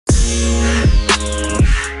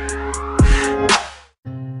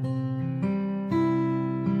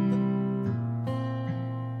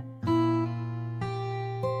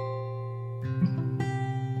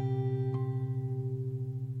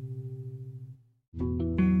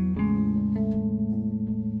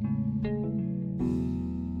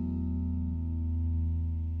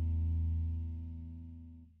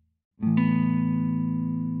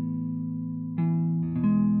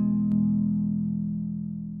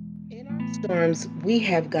Storms, We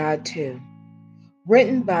Have God Too.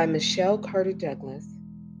 Written by Michelle Carter Douglas,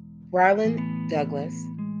 Brylan Douglas,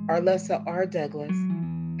 Arlessa R. Douglas,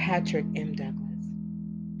 Patrick M. Douglas.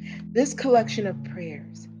 This collection of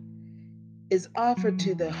prayers is offered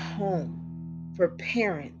to the home for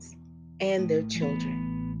parents and their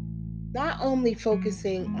children, not only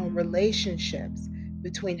focusing on relationships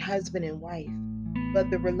between husband and wife, but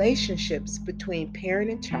the relationships between parent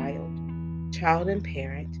and child and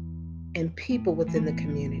parent, and people within the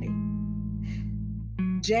community.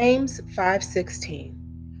 James 5:16.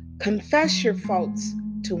 Confess your faults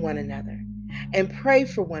to one another and pray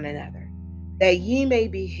for one another that ye may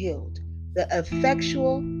be healed. The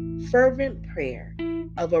effectual, fervent prayer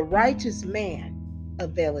of a righteous man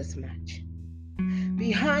availeth much.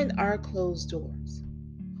 Behind our closed doors,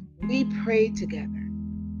 we pray together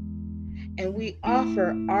and we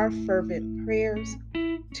offer our fervent prayers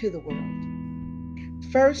to the world.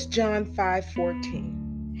 1 John 5:14.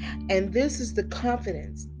 And this is the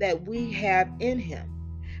confidence that we have in him,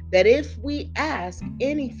 that if we ask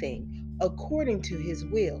anything according to his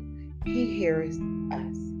will, he hears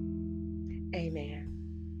us. Amen.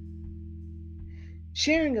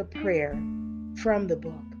 Sharing a prayer from the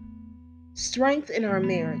book. Strength in our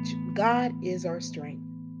marriage. God is our strength.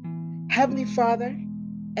 Heavenly Father,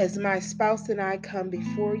 as my spouse and I come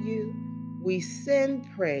before you, we send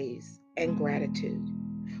praise and gratitude.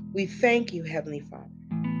 We thank you, Heavenly Father.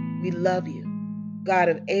 We love you, God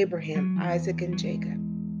of Abraham, Isaac, and Jacob.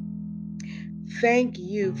 Thank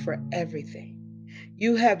you for everything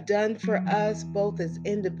you have done for us, both as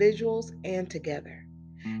individuals and together.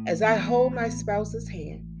 As I hold my spouse's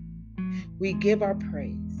hand, we give our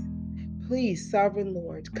praise. Please, Sovereign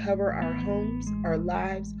Lord, cover our homes, our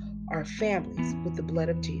lives, our families with the blood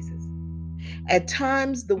of Jesus. At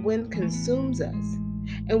times, the wind consumes us,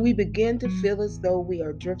 and we begin to feel as though we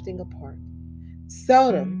are drifting apart.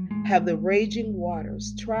 Seldom have the raging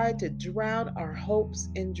waters tried to drown our hopes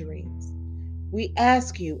and dreams. We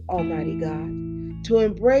ask you, Almighty God, to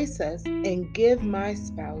embrace us and give my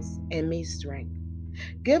spouse and me strength.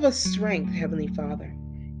 Give us strength, Heavenly Father,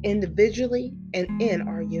 individually and in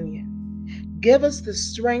our union. Give us the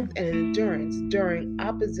strength and endurance during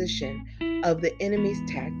opposition of the enemy's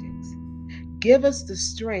tactics. Give us the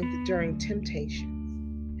strength during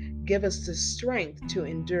temptations. Give us the strength to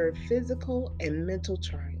endure physical and mental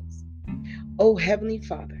trials. O Heavenly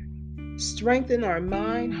Father, strengthen our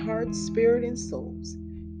mind, heart, spirit, and souls.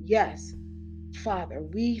 Yes, Father,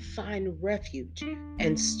 we find refuge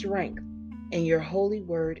and strength in your holy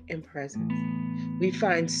word and presence. We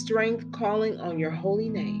find strength calling on your holy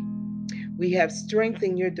name. We have strength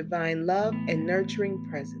in your divine love and nurturing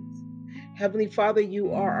presence. Heavenly Father,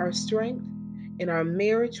 you are our strength. In our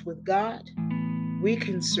marriage with God, we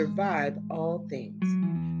can survive all things.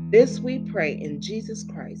 This we pray in Jesus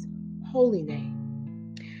Christ's holy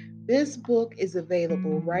name. This book is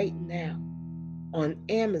available right now on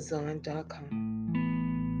Amazon.com.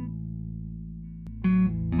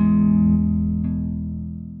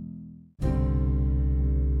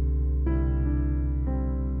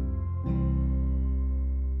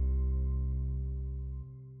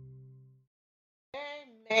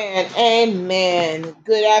 Amen. Amen.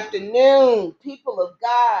 Good afternoon, people of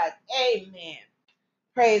God. Amen.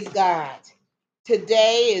 Praise God.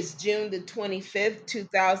 Today is June the 25th,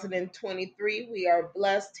 2023. We are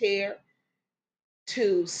blessed here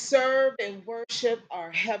to serve and worship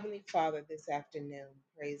our Heavenly Father this afternoon.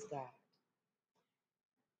 Praise God.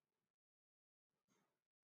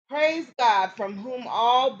 Praise God, from whom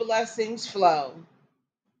all blessings flow.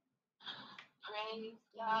 Praise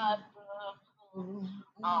God from whom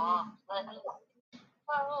all blessings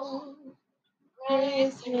flow.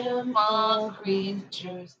 Praise Him, all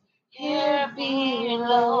creatures here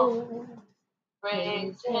below.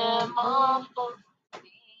 Praise Him, all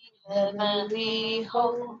the heavenly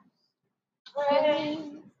hosts. Praise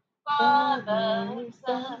Father,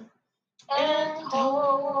 Son, and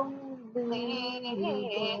Holy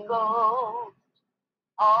Ghost.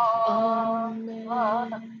 Amen.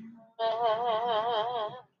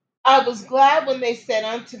 I was glad when they said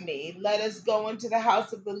unto me, let us go into the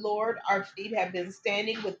house of the Lord. Our feet have been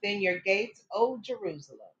standing within your gates, O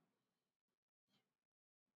Jerusalem.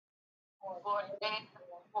 For days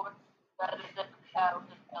before that is at the cattle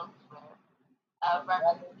and elsewhere. I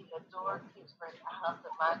rapidly adored his great house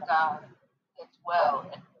of my God, as well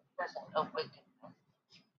as confession of wickedness.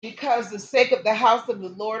 Because the sake of the house of the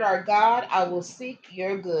Lord our God, I will seek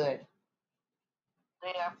your good.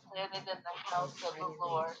 They are planted in the house of the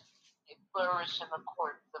Lord. They flourish in the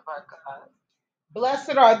courts of our God.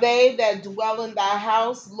 Blessed are they that dwell in thy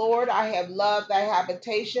house, Lord. I have loved thy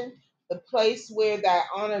habitation, the place where thy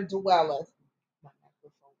honor dwelleth.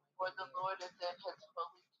 For the Lord is in his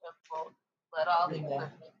holy temple. Let all the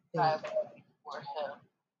earth strive before him.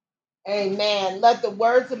 Amen. Let the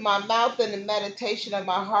words of my mouth and the meditation of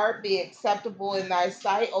my heart be acceptable in thy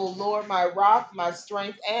sight, O Lord, my rock, my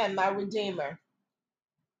strength, and my redeemer.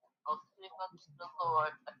 O sing unto the Lord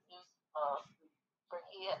a new song, for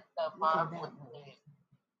he hath done marvelous things.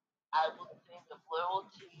 I will sing of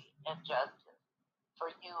loyalty and justice. For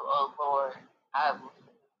you, O Lord, I will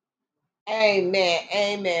sing. Amen.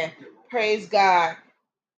 Amen. Praise God.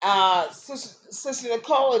 Sister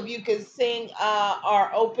Nicole, if you could sing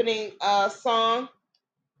our opening song.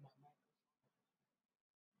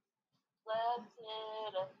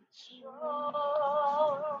 Blessed assurance,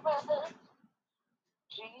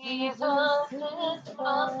 Jesus is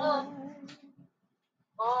mine.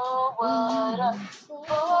 Oh, what a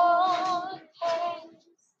foretaste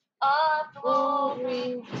of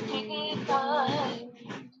glory divine,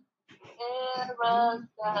 heir of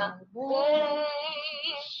salvation,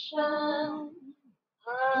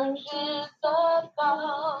 purchase of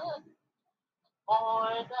God,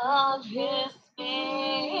 born of his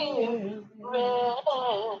spirit,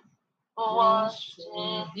 washed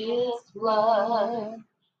in his blood.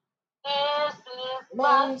 This is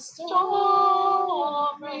my story.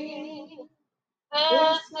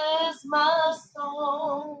 This is my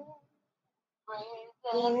song.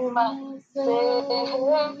 Praising my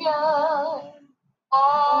Savior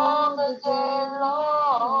all the day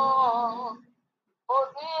long. For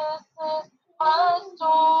this is my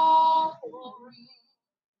story.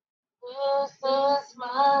 This is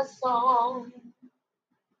my song.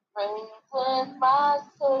 Praising my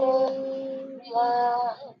Savior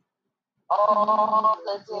all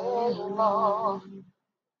the day long.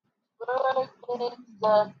 Perfect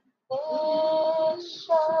submission,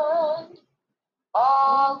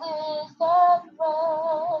 all is at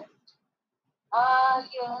rest. I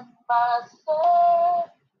am my Savior,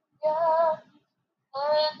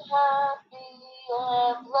 and happy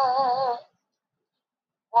and blessed,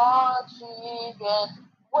 watching and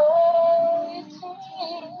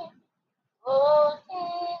waiting,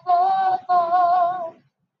 looking above,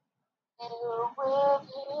 filled with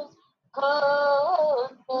his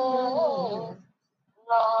goodness,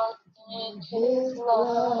 lost in his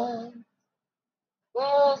love.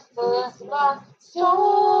 This is my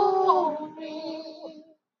story.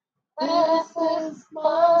 This is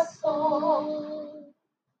my song.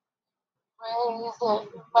 Praising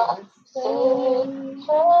my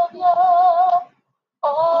Savior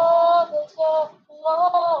all the day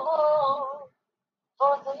long.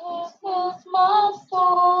 For this is my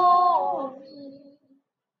story.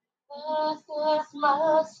 This is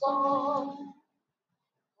my song.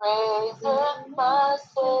 Praising my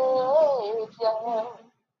Savior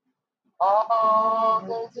all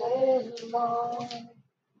the day long.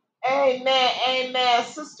 Amen. Amen.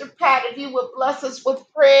 Sister Pat, if you would bless us with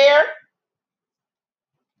prayer.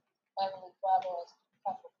 Heavenly Father, as we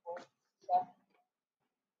come before you,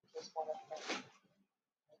 just want to thank you.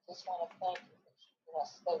 We just want to thank you for keeping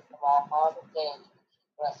us safe from all harm and danger,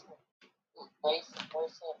 for keeping us with grace and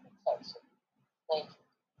mercy and protection. Thank you.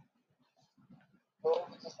 Lord,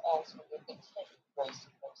 we just ask for your continued grace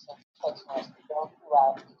and mercy and protection as we go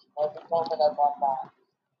throughout each and every moment of our lives.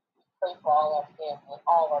 We pray for all our family and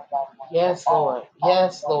all our loved ones. Yes, Lord.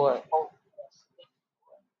 Yes, Lord.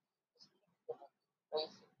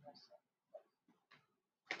 Grace and mercy.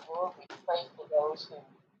 Lord, we pray for those who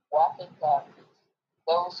walk in darkness,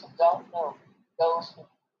 those who don't know, those who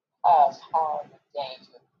cause harm and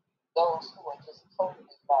danger, those who are just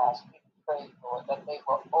totally lost. We pray, Lord, that they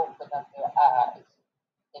will open up their eyes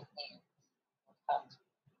and ears and come to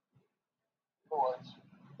you. Lord,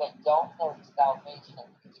 that don't know the salvation,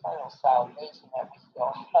 eternal salvation that we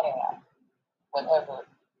still have whenever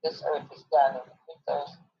this earth is done and the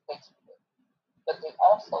earth takes place. But they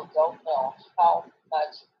also don't know how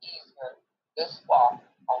much easier this walk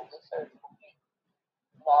on this earth will be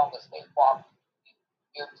as long as they walk with you.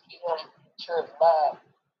 Your healing, your love,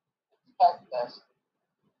 protect us.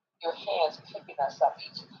 Your hands picking us up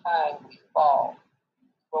each time we fall.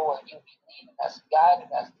 Lord, you be leading us,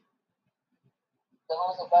 guiding us.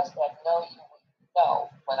 Those of us that know you, know.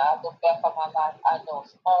 When I look back on my life, I know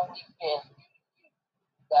it's only been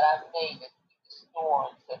that I made it through the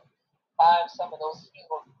storms and climb some of those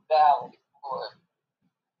hills and valleys, Lord.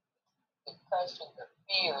 Depression, the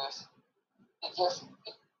fears, just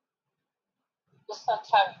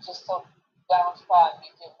sometimes you're just so downtrodden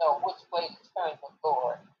you didn't know which way to turn the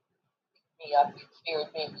Lord. Me up, you cheered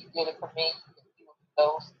me, you did it for me, you can do it for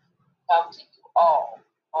those who come to you all.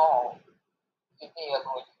 You're there,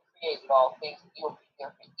 Lord. You created all things, and you'll be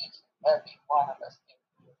there for each and every one of us.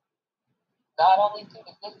 Not only through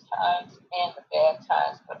the good times and the bad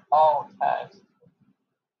times, but all times.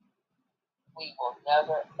 We will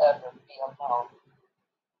never, ever be alone.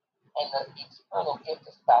 And the eternal gift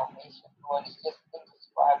of salvation, Lord, is just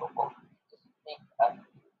indescribable. Just think of it.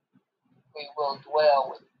 We will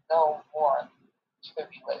dwell with no more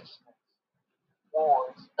tribulations,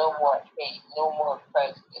 wars, no more hate, no more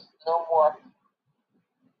prejudice, no more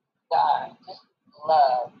dying, just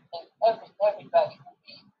love. And everybody will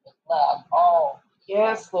be with love. All.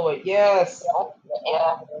 Yes, Lord. Yes. The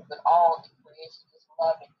animals and all the creation is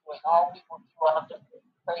loving you, and all we will do are to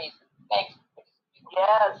praise and thank you for this beautiful,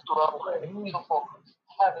 yes, Lord, beautiful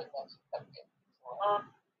heaven that you have given us,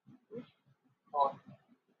 Lord.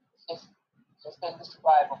 It's just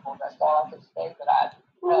indescribable. That's all I can say. But I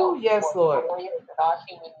know, yes, Lord, glorious than our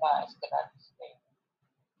human minds can understand.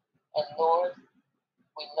 And Lord,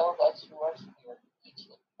 we know that you are here each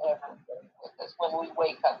and every day with us. When we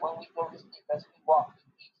wake up, when we go to sleep, as we walk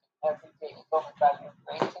each and every day, it's only by your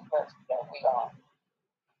grace and mercy that we are.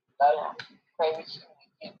 Love you, praise you,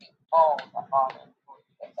 we give you all the honor and glory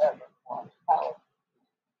forever. Hallelujah.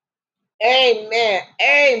 Amen.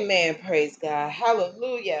 Amen. Praise God.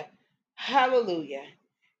 Hallelujah. Hallelujah.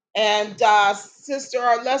 And Sister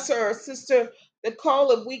Arlessa or Sister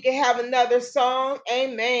Nicole, if we can have another song,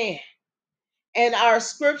 amen. And our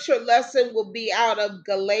scripture lesson will be out of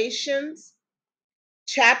Galatians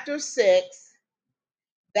chapter 6.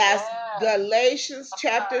 That's Galatians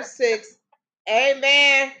chapter 6,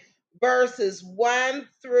 amen, verses 1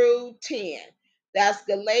 through 10. That's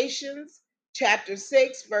Galatians chapter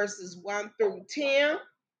 6, verses 1 through 10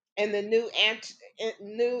 in the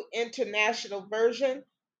New International Version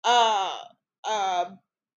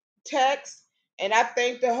text. And I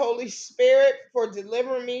thank the Holy Spirit for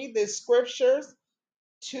delivering me the scriptures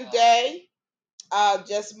today,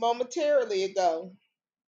 just momentarily ago.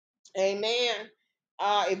 Amen.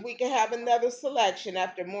 If we can have another selection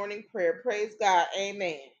after morning prayer, praise God.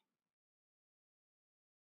 Amen.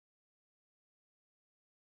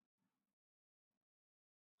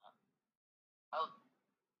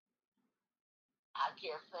 I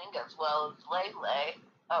can't sing as well as Lele.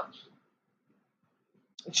 Oh.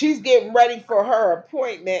 She's getting ready for her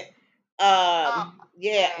appointment.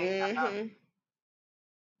 Yeah. Mm-hmm.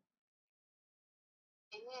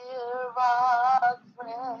 Hear our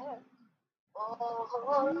prayer,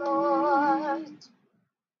 oh Lord.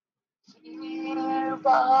 Hear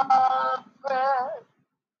our prayer,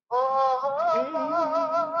 oh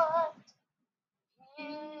Lord.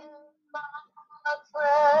 Hear our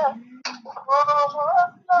prayer,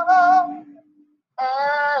 oh Lord,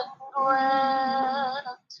 and grant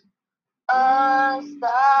us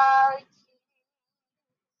thy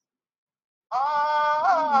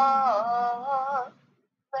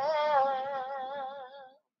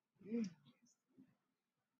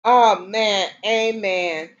Amen.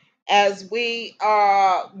 Amen. As we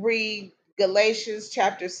read Galatians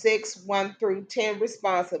chapter 6, 1 through 10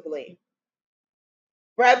 responsibly.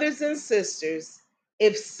 Brothers and sisters,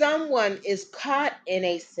 if someone is caught in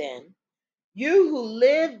a sin, you who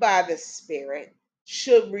live by the Spirit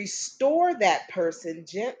should restore that person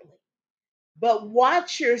gently. But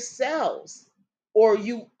watch yourselves, or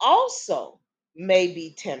you also may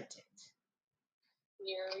be tempted.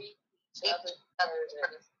 Carry each other's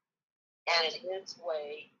burdens, and in this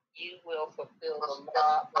way you will fulfill the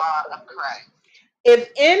law of Christ. If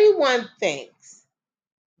anyone thinks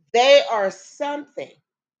they are something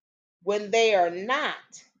when they are not,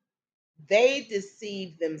 they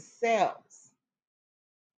deceive themselves.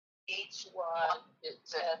 Each one should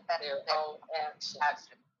test their own actions.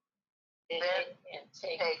 Then they can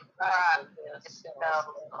take pride in themselves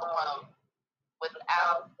alone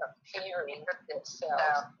without comparing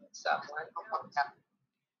themselves to someone else.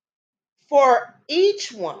 For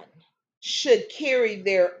each one should carry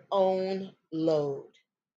their own load.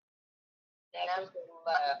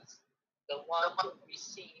 Nevertheless, the one who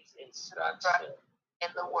receives instruction in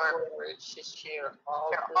the word should share all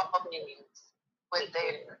the things with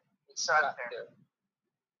their instructor.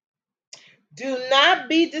 Do not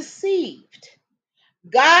be deceived.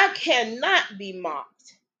 God cannot be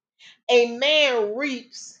mocked. A man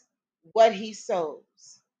reaps what he sows.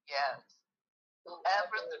 Yes.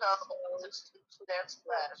 Whoever sows to their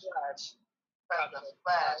flesh, from the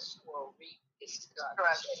flesh will reap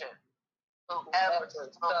destruction. Whoever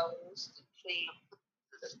sows to please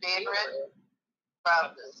the Spirit,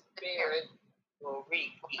 from the Spirit will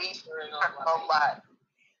reap eternal life.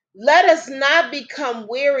 Let us not become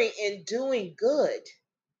weary in doing good,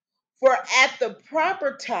 for at the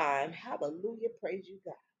proper time, hallelujah, praise you,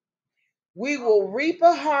 God. We will reap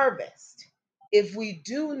a harvest if we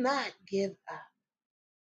do not give up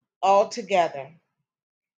altogether.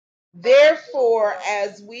 Therefore,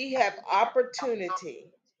 as we have opportunity,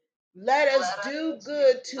 let us do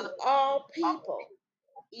good to all people,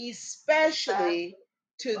 especially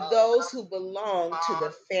to those who belong to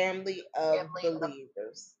the family of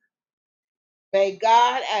believers. May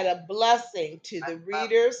God add a blessing to the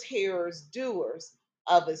readers, hearers, doers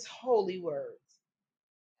of his holy words.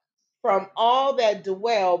 From all that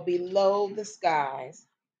dwell below the skies,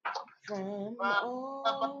 from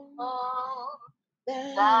all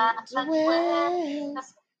that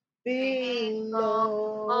dwells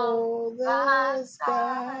below the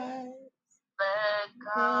skies,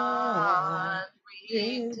 Let God God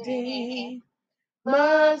redeem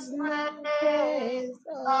must not praise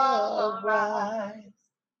arise.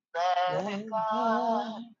 Let Let God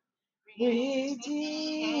God redeem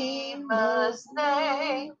Redeemer's His name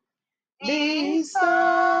name. be Be sung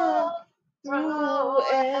sung through through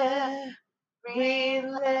every every land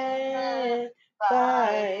land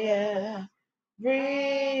by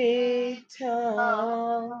every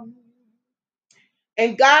tongue.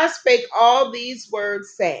 And God spake all these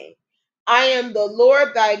words, saying, I am the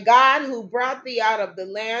Lord thy God, who brought thee out of the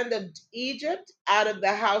land of Egypt, out of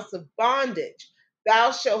the house of bondage.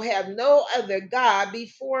 Thou shalt have no other God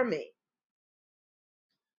before me.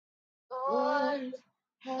 Lord,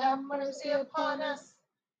 have mercy upon us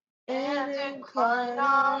and incline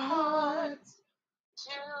our hearts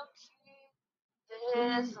to keep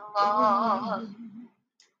this law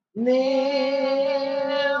nearer,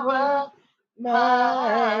 nearer, my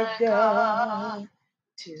my God, God,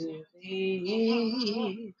 to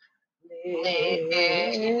thee, nearer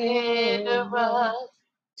nearer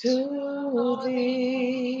to to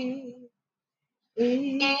thee.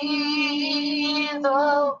 thee, Though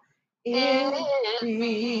though it it be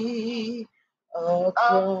be a a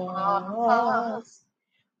cross cross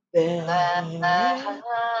that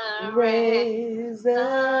that raiseth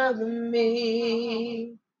raiseth me.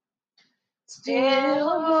 me, still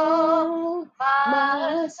Still, though my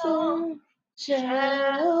my soul soul shall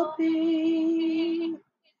shall be be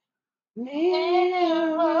nearer,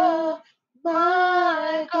 nearer, my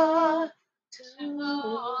my God, God, to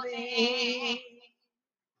to thee. thee.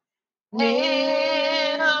 Nearer,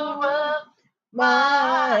 Nearer, my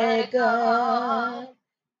my God, God,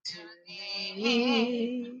 to to thee.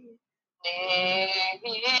 thee.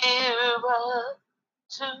 Nearer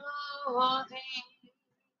to thee.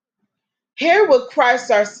 Hear what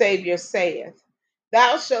Christ our Savior saith.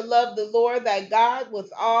 Thou shalt love the Lord thy God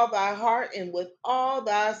with all thy heart and with all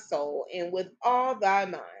thy soul and with all thy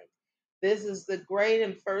mind. This is the great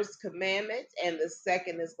and first commandment, and the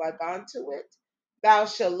second is like unto it. Thou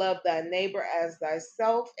shalt love thy neighbor as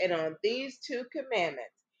thyself, and on these two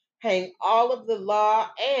commandments hang all of the law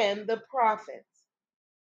and the prophets.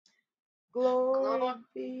 Glory Glory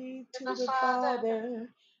be to to the the Father Father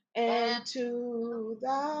and and to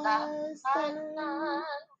thy thy Son Son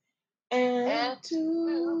and and to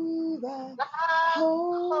to the thy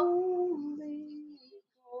Holy Holy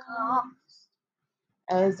Ghost, Ghost.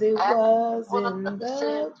 as it As was in was in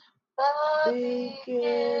the the beginning,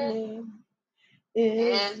 beginning, is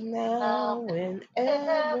is now, now, and ever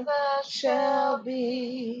ever shall shall be,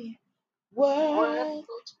 be, world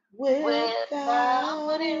world without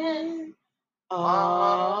without end. end.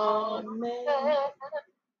 Amen. Amen.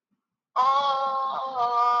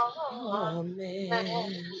 Amen.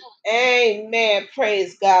 Amen. Amen.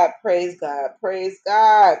 Praise God. Praise God. Praise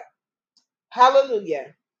God.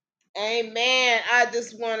 Hallelujah. Amen. I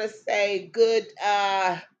just want to say good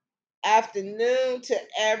afternoon to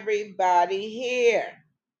everybody here.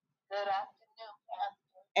 Good afternoon,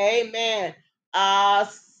 Pastor. Amen.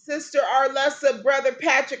 Sister Arlessa, Brother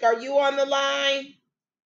Patrick, are you on the line?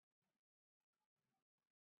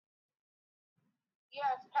 Yes,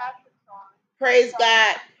 Patrick's on. Praise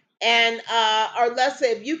God. And Arlessa,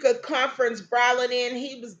 if you could conference Brylan in,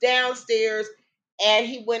 he was downstairs and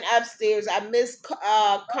he went upstairs. I missed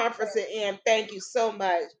conferencing in. Thank you so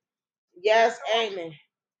much. Yes, amen.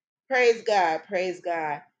 Praise God. Praise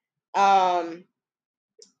God. Um,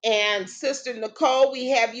 and Sister Nicole,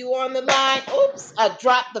 we have you on the line. Oops, I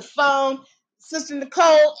dropped the phone. Sister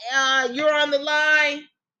Nicole, you're on the line.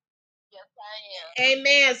 Yes, I am.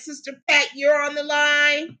 Amen. Sister Pat, you're on the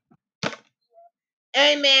line.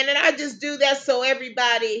 Amen. And I just do that so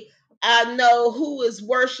everybody know who is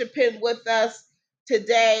worshiping with us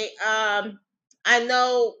today. I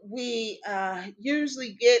know we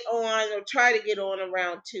usually get on or try to get on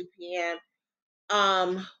around 2 p.m.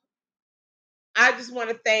 I just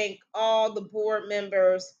want to thank all the board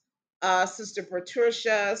members Sister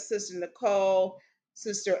Patricia, Sister Nicole,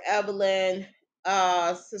 Sister Evelyn,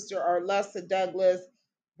 Sister Arlessa Douglas,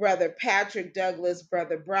 Brother Patrick Douglas,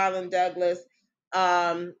 Brother Browland Douglas,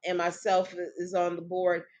 and myself is on the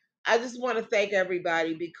board. I just want to thank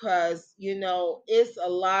everybody because, it's a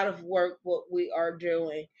lot of work what we are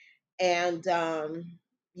doing. And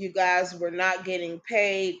you guys were not getting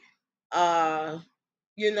paid,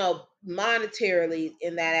 monetarily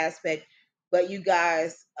in that aspect, but you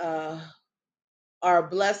guys are a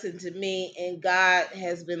blessing to me, and God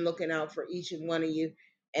has been looking out for each and one of you.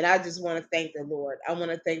 And I just want to thank the Lord. I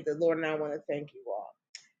want to thank the Lord, and I want to thank you all.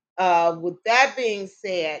 With that being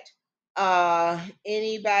said,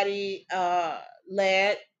 anybody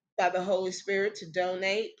led by the Holy Spirit to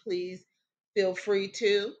donate, please feel free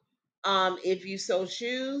to. If you so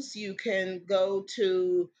choose, you can go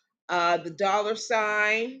to the dollar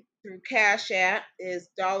sign through Cash App is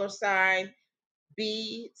 $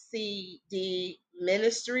 BCD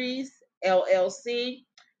Ministries LLC.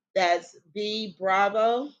 That's B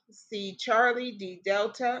Bravo, C Charlie, D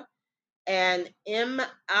Delta, and Ministries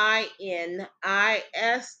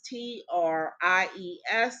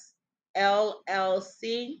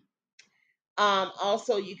LLC.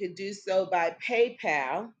 Also, you could do so by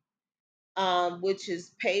PayPal, which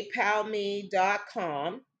is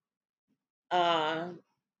paypalme.com uh,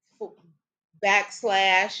 /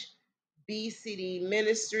 BCD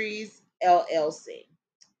Ministries LLC.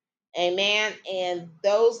 Amen. And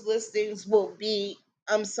those listings will be,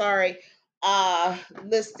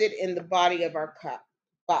 listed in the body of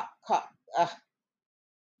uh,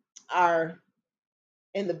 our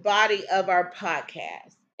in the body of our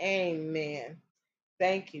podcast. Amen.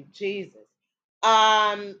 Thank you, Jesus.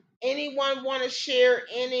 Anyone want to share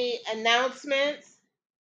any announcements?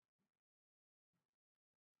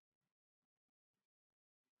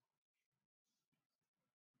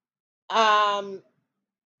 Um,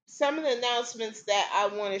 some of the announcements that I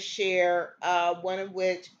want to share, one of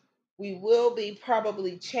which we will be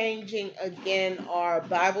probably changing again our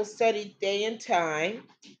Bible study day and time.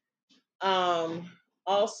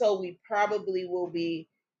 Also, we probably will be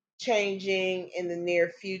changing in the near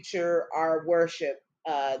future our worship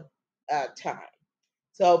time.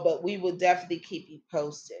 So, but we will definitely keep you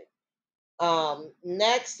posted.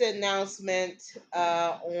 Next announcement,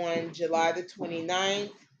 on July the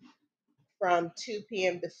 29th from 2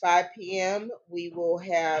 p.m. to 5 p.m., we will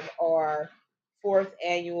have our fourth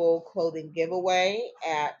annual clothing giveaway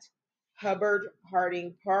at Hubbard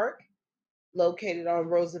Harding Park, located on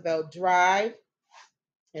Roosevelt Drive,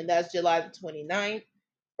 and that's July the 29th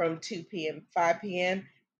from 2 p.m. to 5 p.m.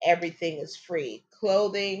 Everything is free: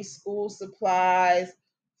 clothing, school supplies,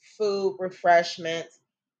 food, refreshments.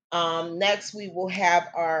 Next, we will have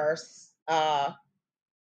our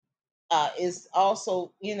is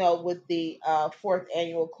also, with the fourth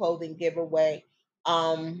annual clothing giveaway.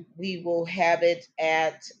 We will have it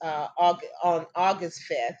at on August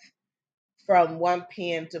 5th from 1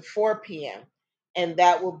 p.m. to 4 p.m. And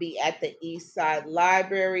that will be at the East Side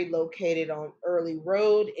Library, located on Early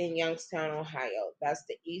Road in Youngstown, Ohio. That's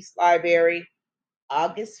the East Library,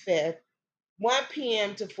 August 5th, 1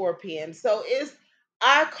 p.m. to 4 p.m. So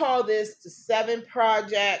I call this the 7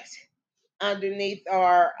 Project, underneath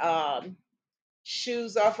our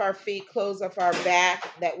shoes off our feet, clothes off our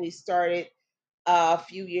back, that we started a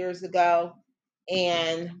few years ago.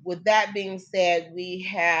 And with that being said, we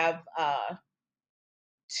have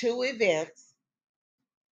 2 events,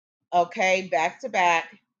 okay, back to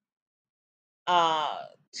back,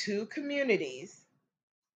 2 communities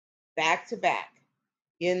back to back,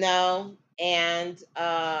 and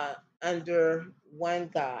under one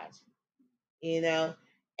God, you know.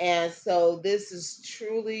 And so this is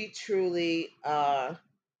truly, truly a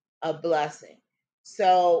blessing.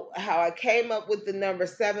 So how I came up with the number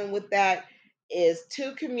 7 with that is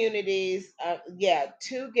 2 communities,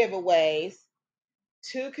 2 giveaways,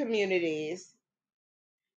 2 communities,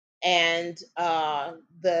 and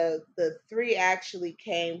the 3 actually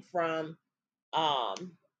came from,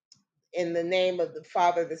 um, in the name of the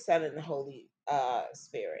Father, the Son, and the Holy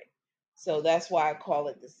Spirit. So that's why I call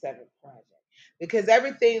it the 7th Project, because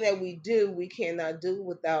everything that we do, we cannot do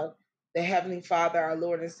without the Heavenly Father, our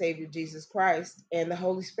Lord and Savior Jesus Christ, and the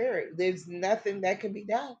Holy Spirit. There's nothing that can be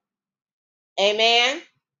done. Amen.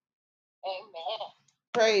 Amen.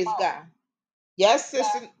 Praise God. Yes,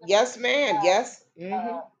 sister. Yes, ma'am. Yes. So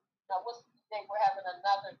what's the date? We're having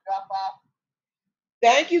another drop off.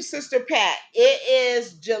 Thank you, Sister Pat. It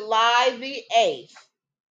is July the 8th.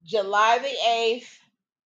 July the 8th.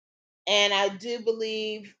 And I do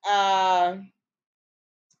believe, let's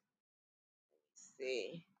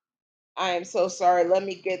see. I am so sorry. Let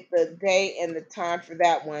me get the day and the time for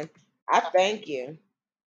that one. I thank you.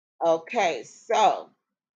 Okay, so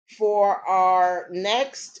for our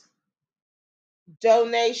next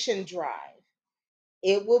donation drive,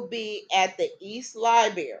 it will be at the East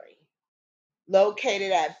Library,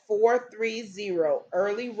 located at 430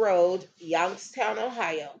 Early Road, Youngstown,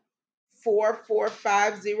 Ohio,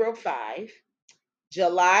 44505,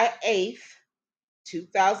 July 8th,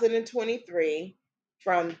 2023,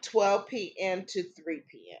 from 12 p.m. to 3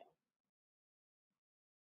 p.m.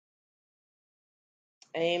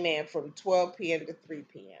 Amen. From 12 p.m. to 3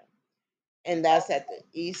 p.m. And that's at the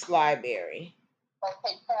East Library.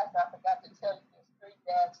 Okay, Pastor, I forgot to tell you there's 3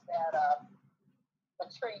 bags that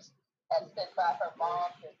Patrice had sent by her mom.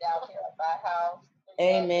 They're down here at my house.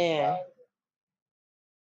 Amen.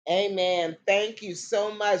 Amen. Thank you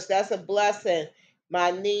so much. That's a blessing.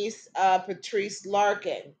 My niece, Patrice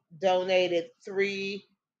Larkin, donated 3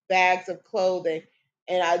 bags of clothing.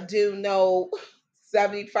 And I do know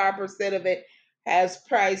 75% of it has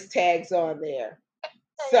price tags on there.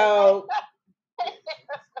 So,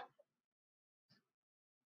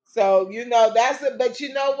 that's it. But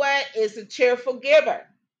you know what? It's a cheerful giver.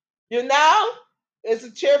 It's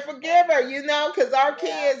a cheerful giver, because our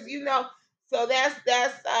kids, so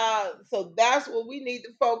that's what we need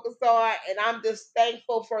to focus on. And I'm just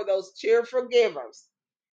thankful for those cheerful givers.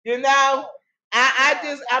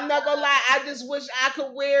 I'm not gonna lie, I just wish I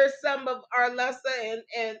could wear some of Arlessa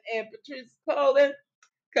and Patrice's clothing,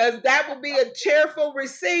 because that would be a cheerful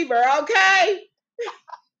receiver, okay?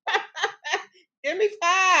 Give me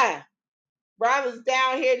 5. Brother's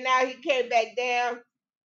down here now, he came back down.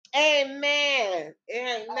 Amen. It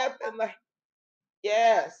ain't nothing like,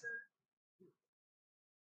 yes.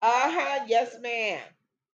 Yes, ma'am.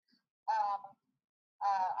 I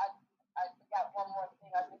got one more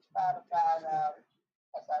thing I just thought about.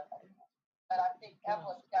 But I think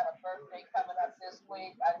Evelyn's got a birthday coming up this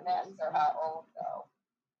week. I didn't ask her how old though.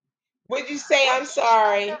 What'd you say? I'm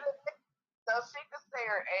sorry. So she can say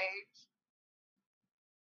her age.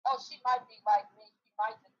 Oh, she might be like me. She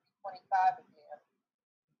might just be 25 again.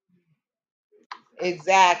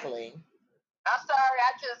 Exactly. I'm sorry,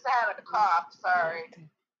 I just had a cough. Sorry.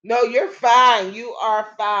 No, you're fine. You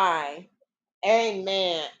are fine.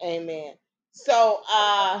 Amen. Amen. So,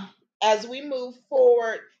 as we move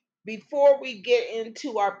forward, before we get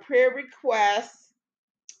into our prayer requests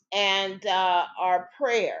and our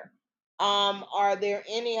prayer, are there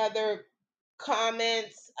any other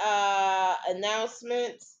comments,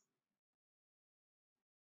 announcements?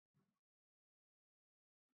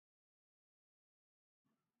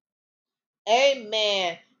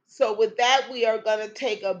 Amen. So with that, we are going to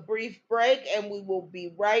take a brief break, and we will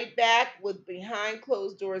be right back with Behind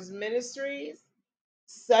Closed Doors Ministries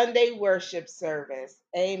Sunday worship service.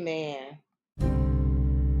 Amen.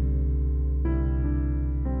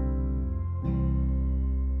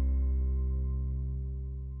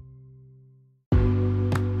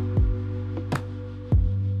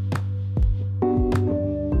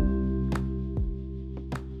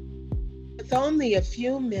 With only a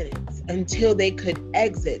few minutes until they could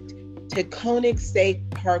exit to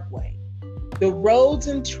Koenigsegg Parkway, the roads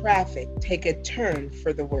and traffic take a turn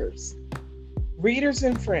for the worse. Readers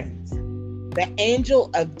and friends, the angel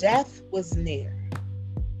of death was near.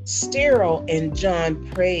 Cyril and John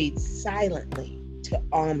prayed silently to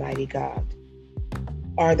Almighty God.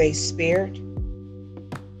 Are they spared?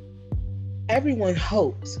 Everyone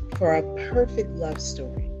hopes for a perfect love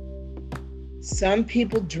story. Some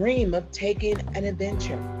people dream of taking an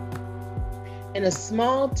adventure. In a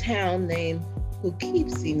small town named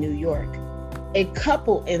Poughkeepsie, New York, a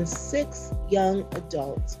couple and 6 young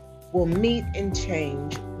adults will meet and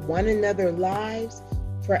change one another's lives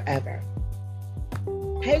forever.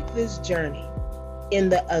 Take this journey in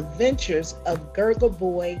the adventures of Gurgle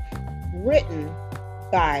Boy, written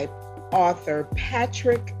by author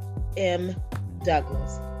Patrick M.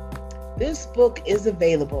 Douglas. This book is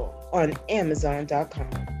available on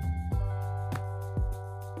Amazon.com.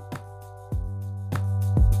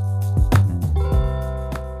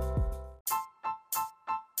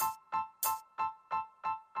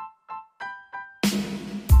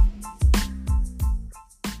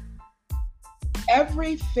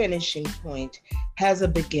 Every finishing point has a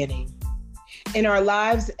beginning. In our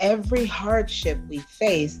lives, every hardship we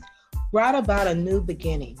faced brought about a new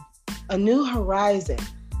beginning, a new horizon,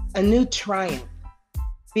 a new triumph.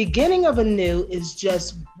 Beginning of Anew is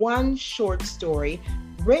just one short story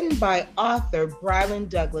written by author Brylan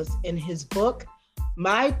Douglas in his book,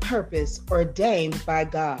 My Purpose Ordained by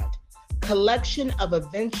God, collection of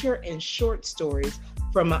adventure and short stories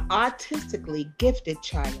from an autistically gifted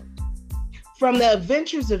child. From the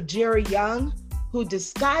adventures of Jerry Young, who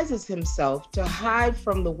disguises himself to hide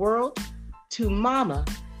from the world, to Mama,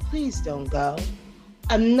 Please Don't Go,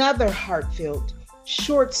 another heartfelt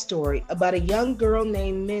short story about a young girl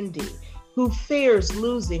named Mindy who fears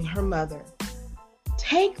losing her mother.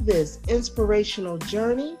 Take this inspirational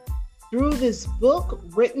journey through this book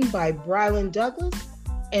written by Brylan Douglas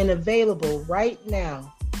and available right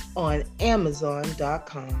now on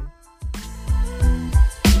Amazon.com.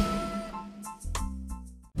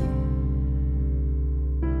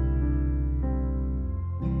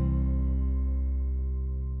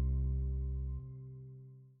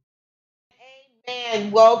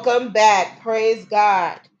 Amen. Welcome back. Praise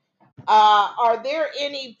God. Are there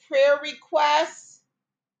any prayer requests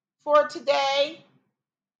for today?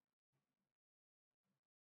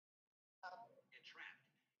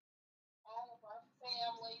 All of our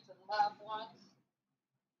families and loved ones.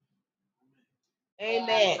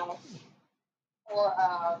 Amen. And for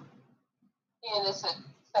Candace at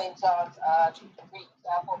St. John's Street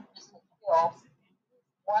Chapel, Mrs. Hill,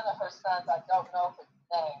 one of her sons, I don't know his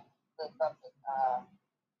name, lives up in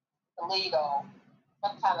Toledo.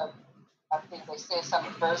 Some kind of, I think they said some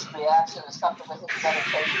first reaction or something with his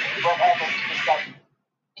medication, whatever.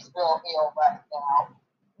 He's real ill right now.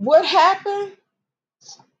 What happened?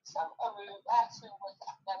 Some reaction with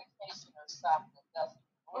medication or something.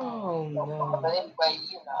 Oh, no. But anyway,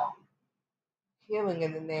 Healing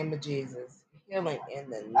in the name of Jesus. Healing in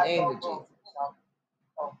the name of Jesus.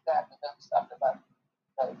 Know exactly stuff about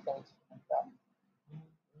medication and stuff.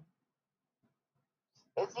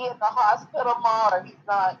 Is he in the hospital, Ma, or he's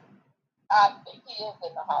not? I think he is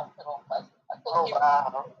in the hospital. I think he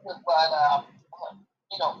was what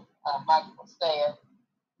Michael was saying.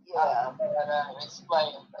 Yeah.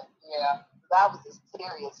 Explaining, but yeah, that was a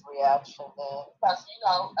serious reaction then. Because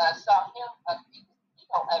I saw him. At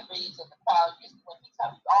Reed's in the car. When he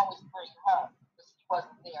comes, he always bring her, but she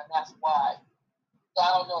wasn't there, and that's why. So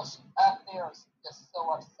I don't know if she's up there or she's just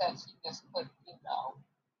so upset she just couldn't,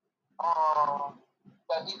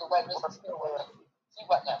 But either way, Mrs. Hill, she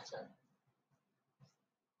wasn't at church.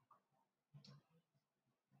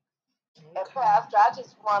 Okay. And Pastor, I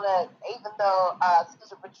just want to, even though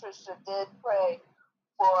Sister Patricia did pray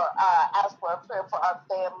for, ask for a prayer for our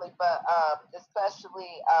family, but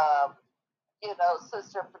especially,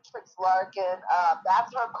 Sister Patrice Larkin,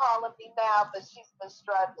 that's her calling me now, but she's been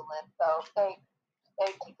struggling. So thank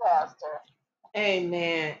you, Pastor.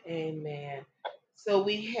 Amen. Amen. So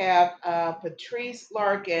we have Patrice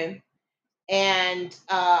Larkin. And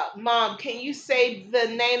Mom, can you say the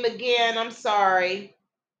name again? I'm sorry.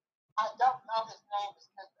 I don't know his name. It's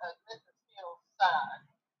Mrs. Hill's son.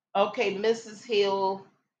 Okay, Mrs.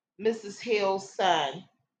 Hill's son.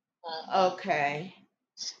 Mm-hmm. Okay.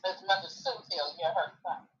 It's Mother Sue Hill, yeah, her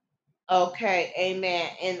son. Okay, amen.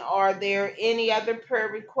 And are there any other prayer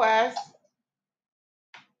requests?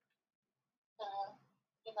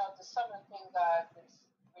 Just some of the things I've been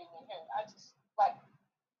reading here, I just like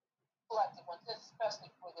collecting ones, especially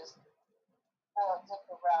for this world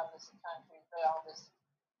around this country, around this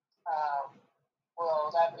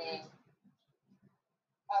world. I mean,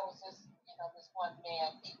 I was just, this one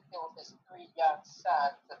man, he killed his 3 young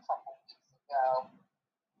sons a couple weeks ago.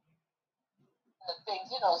 And the things,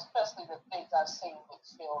 especially the things I've seen with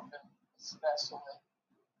children, especially,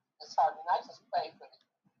 it's hard. And I just pray for the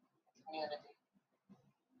community.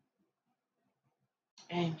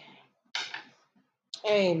 Amen.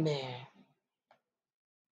 Amen.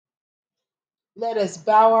 Let us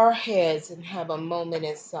bow our heads and have a moment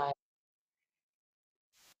in silence.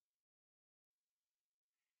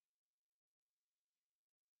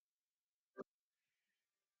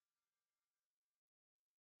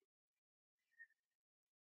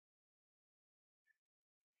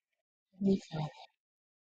 Heavenly Father,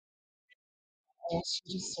 I ask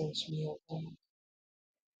you to search me, O God.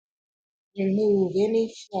 Remove any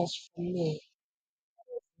flesh from me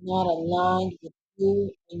not aligned with you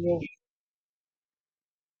and your will.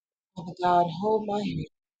 Father God, hold my hand.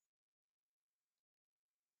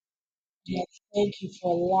 And I thank you for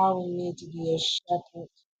allowing me to be a shepherd.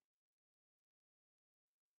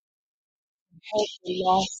 Help the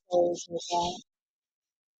lost souls, O God.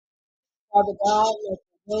 Father God, let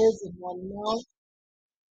the words of my mouth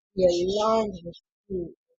be aligned with you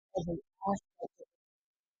in every aspect of it.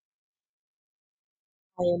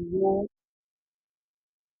 I am yours,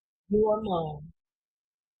 you are mine.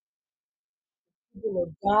 People of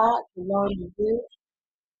God belong to you,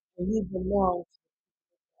 and you belong to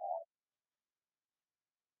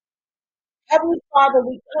Heavenly Father,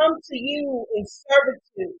 we come to you in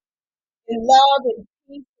servitude, in love and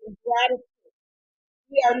peace and gratitude.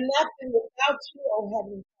 We are nothing without you, O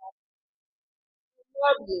Heavenly Father. We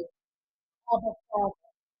love you, Abba Father,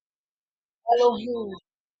 Elohim,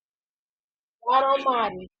 God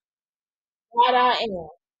Almighty, God I am,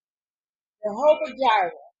 Jehovah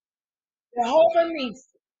Jireh, Jehovah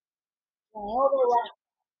Nisi, Jehovah Rapha,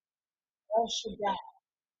 El Shaddai.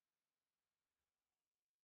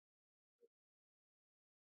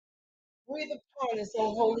 Breathe upon us,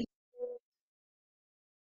 O Holy Spirit.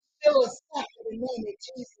 Fill us up in the name of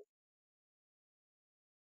Jesus.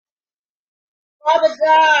 Father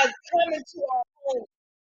God, come into our homes,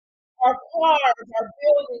 our cars, our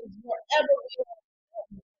buildings, wherever we are.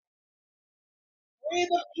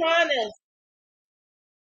 Breathe upon us.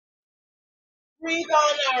 Breathe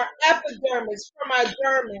on our epidermis from our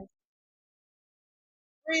dermis.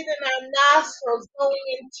 Breathe in our nostrils, going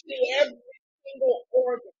into every single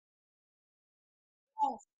organ.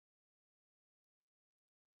 Yes,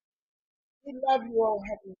 we love you, O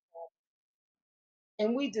Heavenly Father,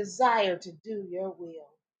 and we desire to do your will.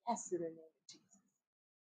 Yes, in the name of Jesus.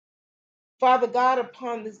 Father God,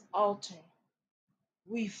 upon this altar,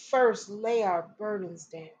 we first lay our burdens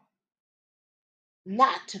down,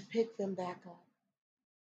 not to pick them back up.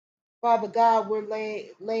 Father God, we're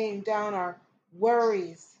laying down our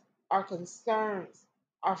worries, our concerns,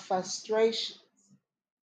 our frustrations,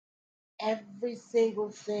 every single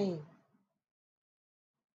thing,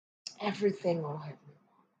 everything, oh Heavenly.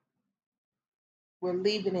 We're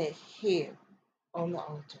leaving it here on the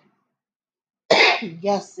altar.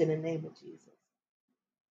 Yes, in the name of Jesus.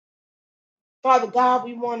 Father God,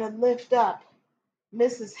 we want to lift up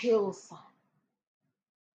Mrs. Hill's son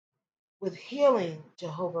with healing,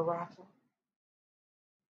 Jehovah Rapha.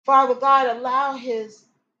 Father God, allow his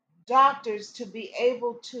doctors to be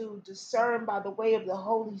able to discern by the way of the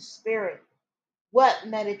Holy Spirit what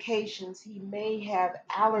medications he may have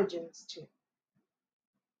allergens to.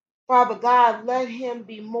 Father God, let him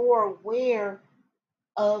be more aware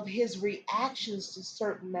of his reactions to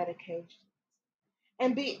certain medications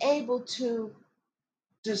and be able to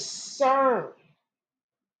discern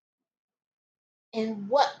in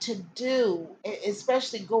what to do,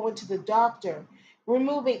 especially going to the doctor,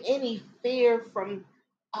 removing any fear from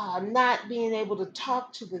not being able to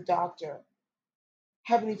talk to the doctor,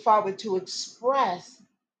 Heavenly Father, to express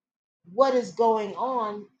what is going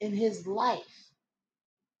on in his life.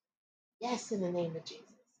 Yes, in the name of Jesus.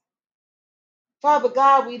 Father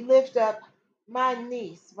God, we lift up my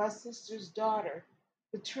niece, my sister's daughter,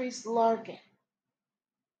 Patrice Larkin,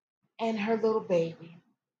 and her little baby,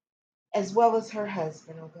 as well as her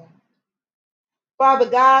husband, oh God. Father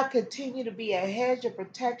God, continue to be a hedge of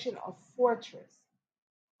protection, a fortress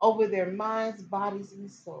over their minds, bodies,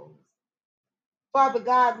 and souls. Father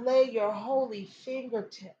God, lay your holy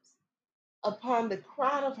fingertips upon the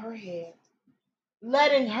crown of her head,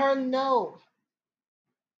 letting her know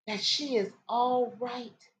that she is all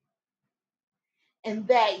right and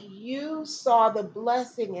that you saw the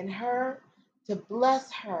blessing in her to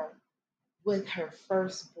bless her with her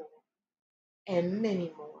firstborn and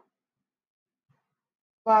many more.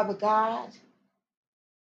 Father God,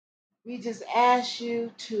 we just ask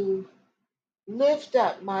you to lift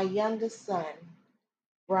up my youngest son,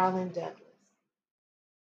 Brylin Douglas.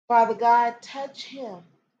 Father God, touch him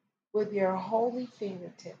with your holy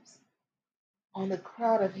fingertips on the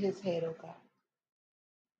crown of his head, oh God,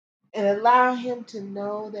 and allow him to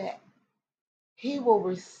know that he will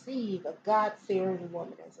receive a God-fearing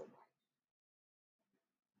woman as a wife.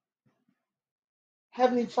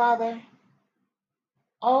 Heavenly Father,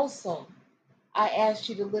 also, I ask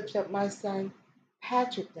you to lift up my son,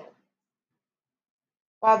 Patrick Douglas.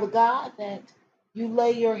 Father God, that you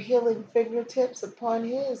lay your healing fingertips upon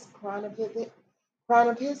his crown of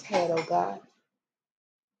his head, oh God.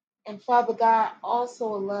 And Father God, also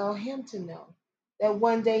allow him to know that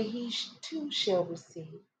one day he too shall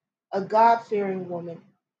receive a God-fearing woman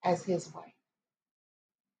as his wife.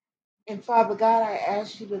 And Father God, I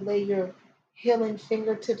ask you to lay your healing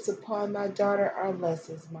fingertips upon my daughter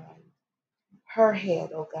Arlessa's mind, her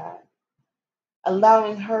head, oh God,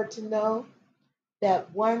 allowing her to know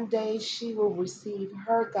that one day she will receive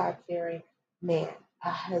her God-fearing man,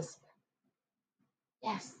 a husband.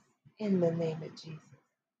 Yes, in the name of Jesus.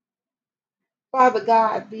 Father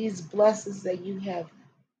God, these blessings that you have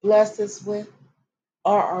blessed us with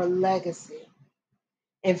are our legacy.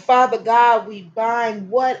 And Father God, we bind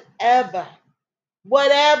whatever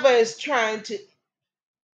is trying to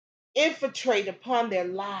infiltrate upon their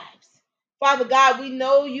lives. Father God, we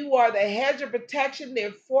know you are the hedge of protection,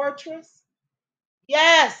 their fortress.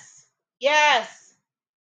 Yes, yes.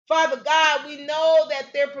 Father God, we know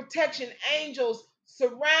that their protection angels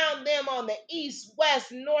Surround them on the east,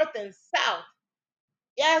 west, north, and south.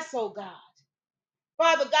 Yes, oh God.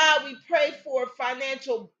 Father God, we pray for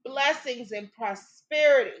financial blessings and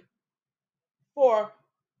prosperity, for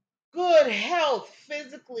good health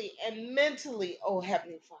physically and mentally, oh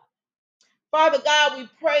Heavenly Father. Father God, we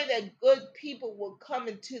pray that good people will come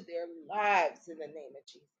into their lives in the name of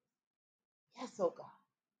Jesus. Yes, oh God.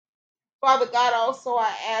 Father God, also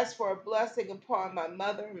I ask for a blessing upon my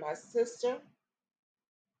mother and my sister.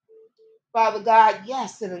 Father God,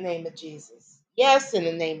 yes, in the name of Jesus. Yes, in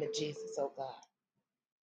the name of Jesus, oh God.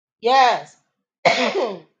 Yes.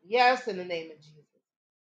 Yes, in the name of Jesus.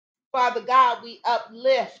 Father God, we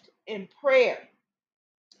uplift in prayer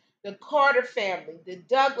the Carter family, the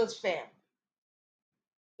Douglas family,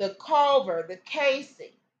 the Culver, the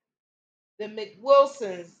Casey, the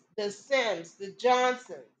McWilsons, the Sims, the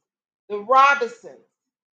Johnsons, the Robinsons,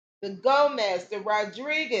 the Gomez, the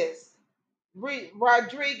Rodriguezes.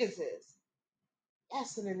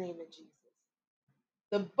 Yes, in the name of Jesus.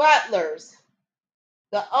 The Butlers,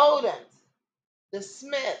 the Odoms, the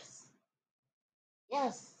Smiths.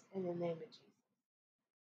 Yes, in the name of Jesus.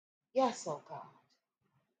 Yes, oh God.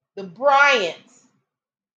 The Bryants.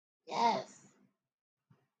 Yes.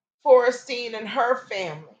 Forrestine and her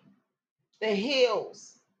family. The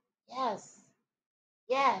Hills. Yes.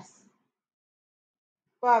 Yes.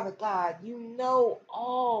 Father God, you know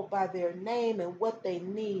all by their name and what they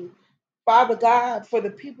need. Father God, for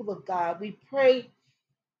the people of God, we pray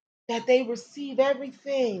that they receive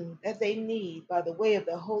everything that they need by the way of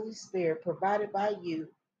the Holy Spirit provided by you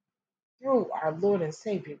through our Lord and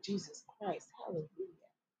Savior, Jesus Christ. Hallelujah.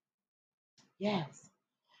 Yes.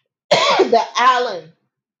 The Allen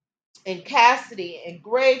and Cassidy and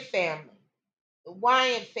Gray family, the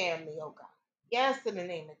Wyatt family, oh God. Yes, in the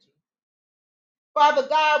name of Jesus. Father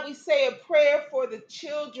God, we say a prayer for the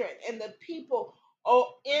children and the people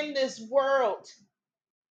in this world.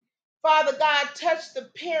 Father God, touch the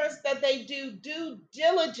parents that they do due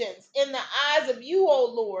diligence in the eyes of you,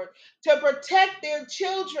 oh Lord, to protect their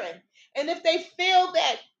children. And if they feel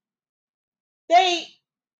that they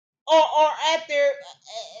are at their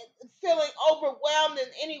feeling overwhelmed in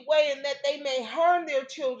any way and that they may harm their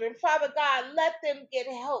children, Father God, let them get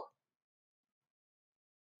help.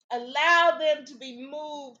 Allow them to be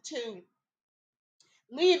moved to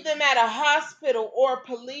leave them at a hospital or a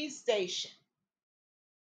police station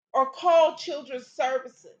or call children's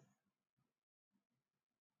services.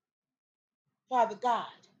 Father God,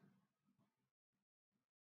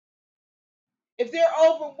 if they're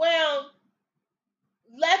overwhelmed,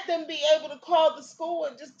 let them be able to call the school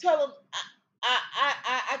and just tell them,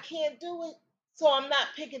 I can't do it, so I'm not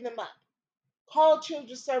picking them up. Call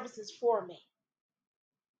children's services for me.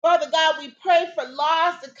 Father God, we pray for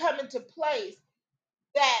laws to come into place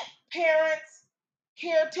that parents,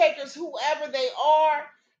 caretakers, whoever they are,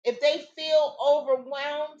 if they feel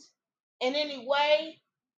overwhelmed in any way,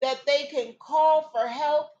 that they can call for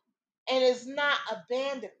help and it's not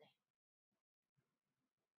abandonment.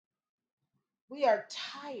 We are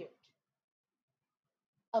tired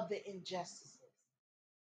of the injustices.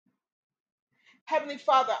 Heavenly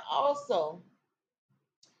Father, also,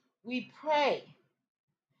 we pray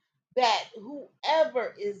that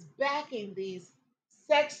whoever is backing these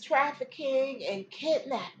sex trafficking and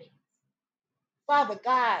kidnapping, Father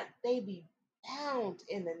God, they be bound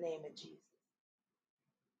in the name of Jesus.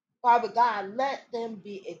 Father God, let them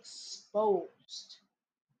be exposed.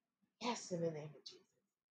 Yes, in the name of Jesus.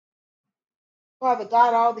 Father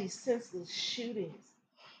God, all these senseless shootings,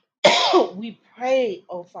 we pray,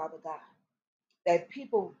 oh Father God, that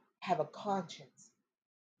people have a conscience.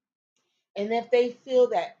 And if they feel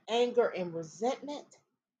that anger and resentment,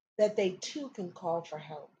 that they too can call for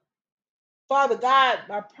help. Father God,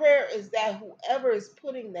 my prayer is that whoever is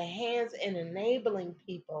putting the hands and enabling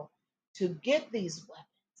people to get these weapons,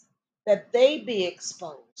 that they be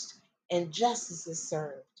exposed and justice is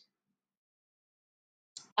served.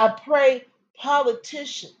 I pray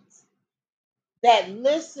politicians that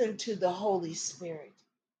listen to the Holy Spirit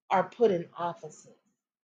are put in offices.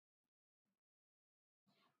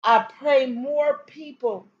 I pray more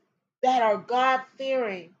people that are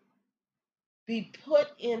God-fearing be put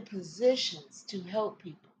in positions to help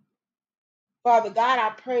people. Father God,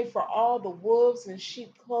 I pray for all the wolves in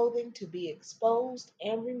sheep clothing to be exposed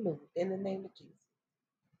and removed in the name of Jesus.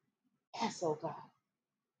 Yes, oh God.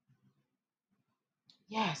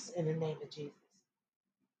 Yes, in the name of Jesus.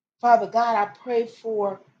 Father God, I pray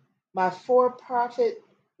for my for-profit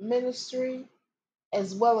ministry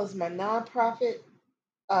as well as my my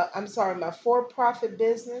for-profit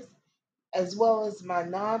business as well as my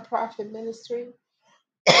nonprofit ministry.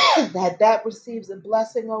 that receives a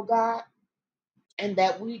blessing, oh God, and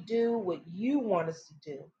that we do what you want us to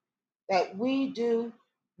do, that we do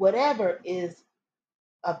whatever is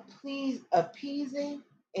appeasing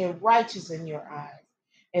and righteous in your eyes.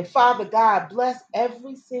 And Father God, bless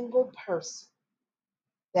every single person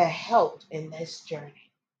that helped in this journey.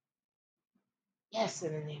 Yes,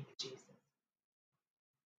 in the name of Jesus.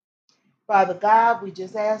 Father God, we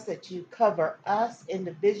just ask that you cover us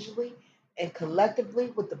individually and collectively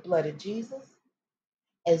with the blood of Jesus,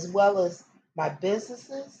 as well as my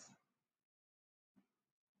businesses,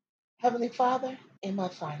 Heavenly Father, and my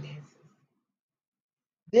finances.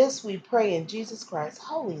 This we pray in Jesus Christ's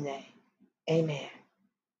holy name. Amen.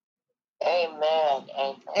 Amen.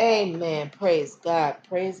 Amen. Amen. Praise God.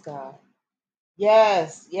 Praise God.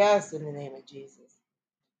 Yes, yes, in the name of Jesus.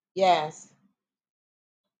 Yes.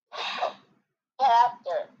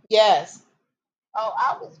 Pastor. Yes. Oh,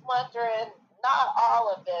 I was wondering, not all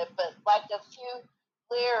of it, but like a few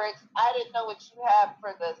lyrics. I didn't know what you had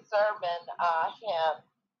for the sermon hymn,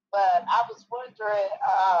 but I was wondering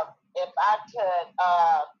if I could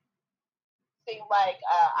sing like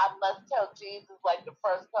I Must Tell Jesus, like the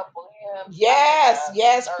first couple hymns. Yes,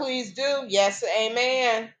 yes, please do. Yes,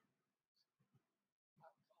 amen.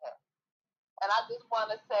 And I just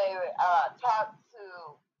want to say, talk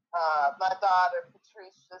to my daughter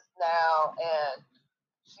Patrice just now, and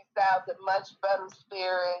she sounds in much better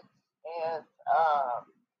spirits. And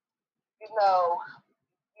you know,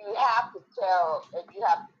 you have to tell and you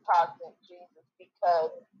have to talk to Jesus,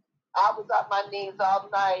 because I was on my knees all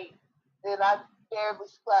night and I barely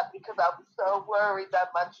slept because I was so worried that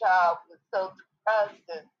my child was so depressed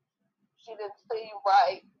and she didn't seem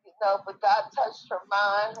right, but God touched her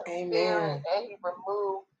mind, her spirit, and he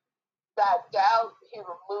removed that doubt. He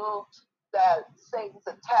removed that Satan's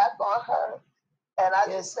attack on her. And I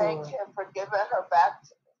just thank him for giving her back to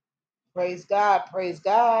me. Praise God. Praise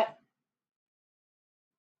God.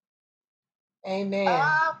 Amen.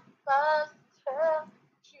 I must tell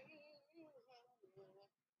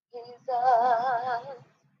Jesus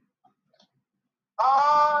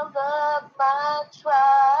all of my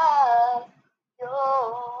trials.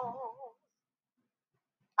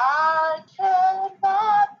 I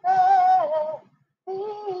cannot bear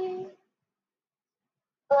these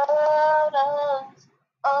burdens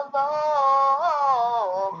alone.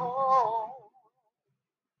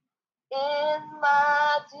 In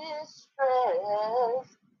my distress,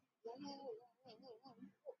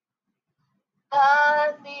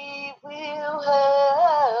 kindly will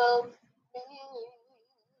help me.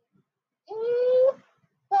 He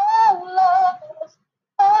that loves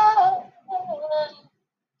and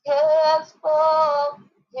cares for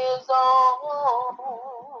his own.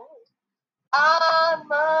 I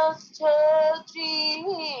must tell Jesus.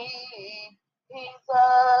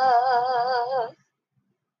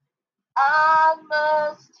 I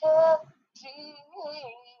must tell Jesus.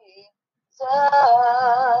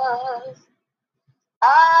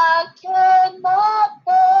 I cannot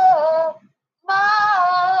bear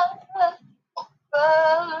my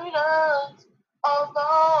burdens alone.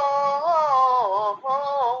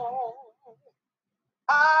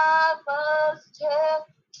 I must tell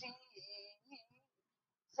Jesus.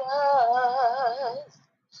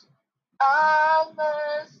 I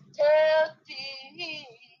must tell Jesus.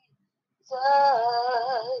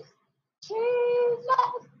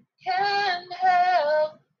 Jesus can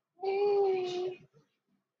help me.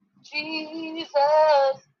 Jesus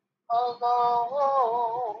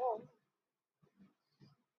alone.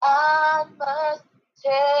 I must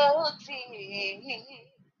tell Jesus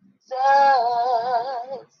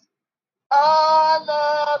all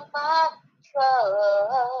of my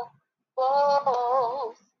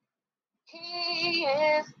troubles. He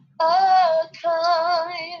is a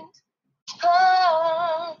kind,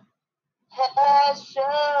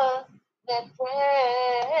 compassionate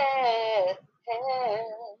friend.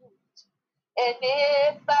 And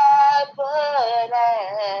if I would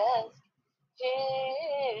ask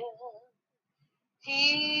him,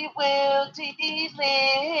 he will deliver.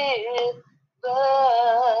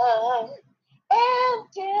 And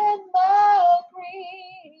in my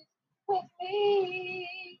grief with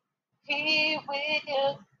me, he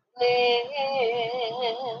will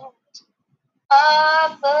live.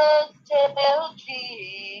 I must tell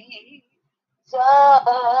Jesus.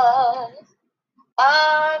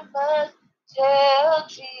 I must tell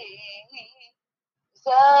Jesus.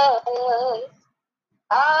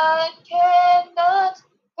 I cannot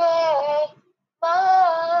bear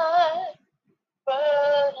my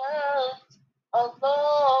burdens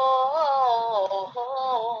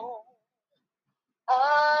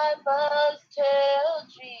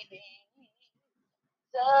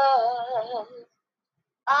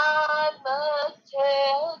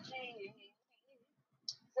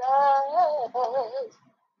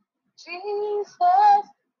Jesus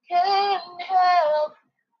can help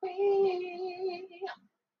me.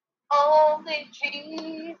 Only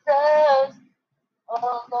Jesus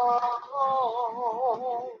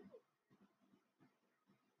alone.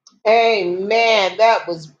 Amen. That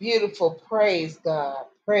was beautiful. Praise God.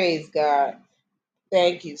 Praise God.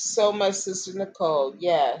 Thank you so much, Sister Nicole.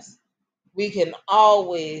 Yes, we can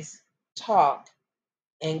always talk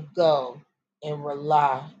and go and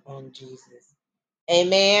rely on Jesus.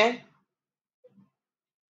 Amen.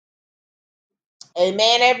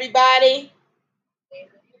 Amen, everybody.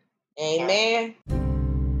 Amen.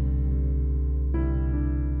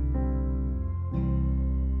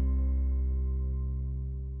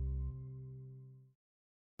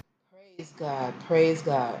 Praise God. Praise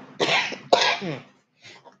God.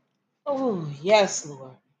 Oh, yes,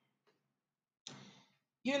 Lord.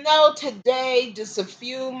 You know, today, just a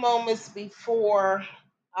few moments before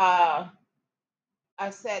I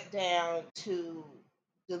sat down to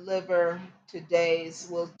deliver today's,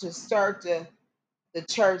 well, to start the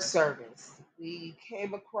church service, we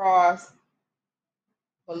came across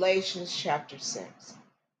Galatians chapter 6.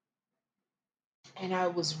 And I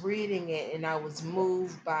was reading it and I was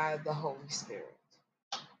moved by the Holy Spirit.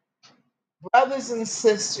 Brothers and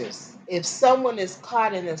sisters, if someone is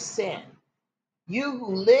caught in a sin, you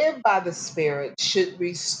who live by the Spirit should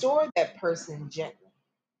restore that person gently.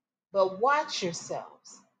 But watch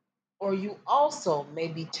yourselves, or you also may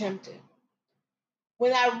be tempted.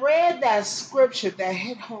 When I read that scripture, that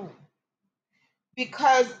hit home.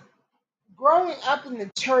 Because growing up in the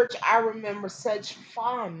church, I remember such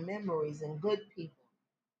fond memories and good people,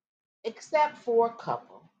 except for a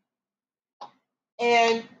couple.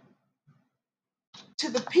 And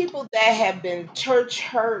to the people that have been church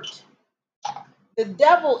hurt, the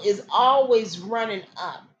devil is always running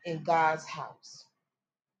up in God's house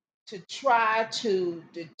to try to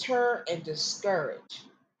deter and discourage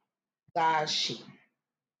God's sheep.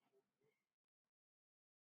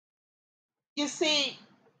 You see,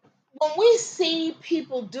 when we see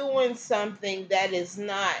people doing something that is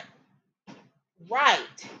not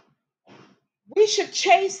right, we should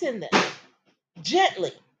chasten them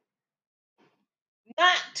gently,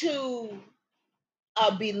 not to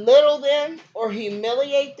belittle them or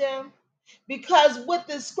humiliate them. Because what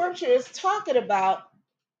the scripture is talking about,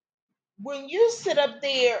 when you sit up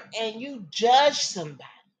there and you judge somebody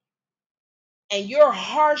and you're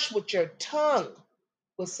harsh with your tongue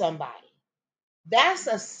with somebody, that's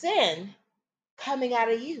a sin coming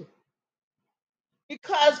out of you.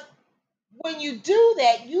 Because when you do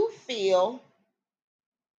that, you feel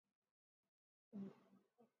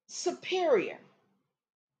superior.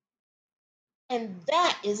 And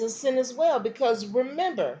that is a sin as well. Because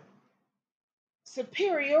remember,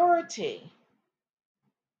 superiority,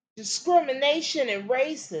 discrimination, and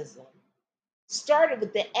racism started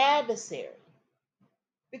with the adversary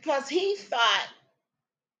because he thought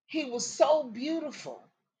he was so beautiful.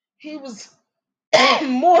 He was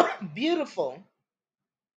more beautiful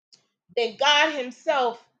than God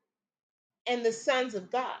Himself and the sons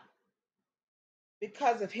of God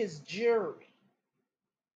because of his jewelry.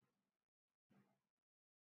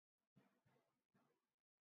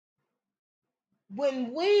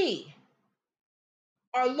 When we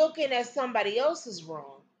are looking at somebody else's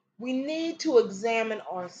wrong, we need to examine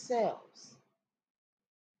ourselves.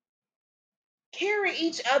 Carry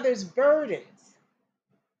each other's burdens.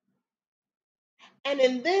 And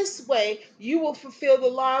in this way, you will fulfill the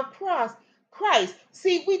law of Christ.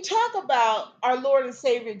 See, we talk about our Lord and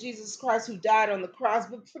Savior Jesus Christ who died on the cross,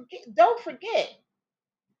 but don't forget,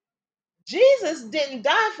 Jesus didn't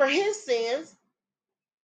die for his sins.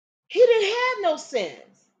 He didn't have no sins.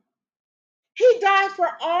 He died for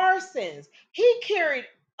our sins. He carried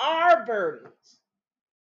our burdens.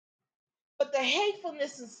 But the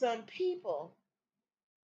hatefulness of some people,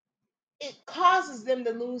 it causes them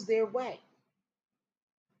to lose their way.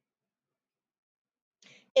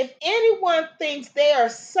 If anyone thinks they are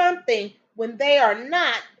something when they are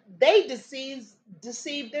not, they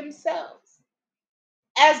deceive themselves.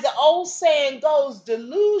 As the old saying goes,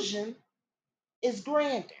 delusion is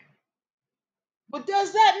grander. What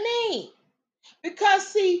does that mean? Because,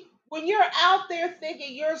 see, when you're out there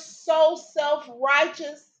thinking you're so self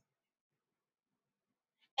righteous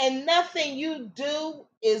and nothing you do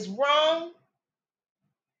is wrong,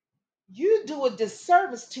 you do a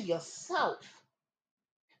disservice to yourself.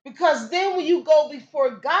 Because then when you go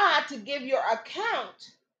before God to give your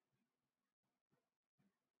account,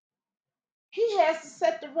 He has to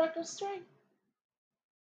set the record straight.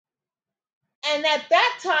 And at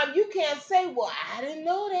that time, you can't say, well, I didn't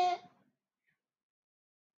know that.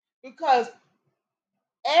 Because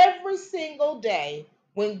every single day,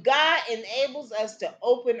 when God enables us to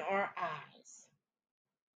open our eyes,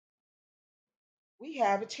 we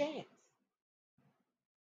have a chance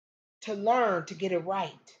to learn, to get it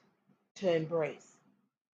right, to embrace.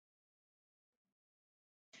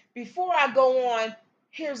 Before I go on,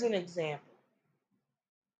 here's an example.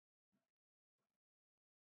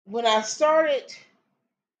 When I started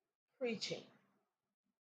preaching,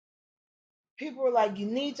 people were like, you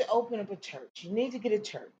need to open up a church. You need to get a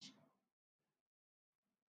church.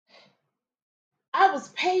 I was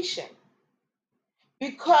patient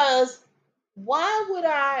because why would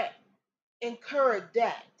I incur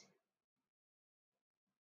debt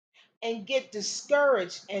and get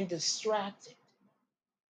discouraged and distracted?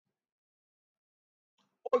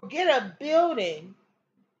 Or get a building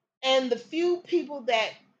and the few people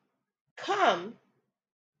that come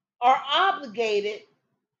are obligated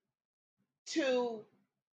to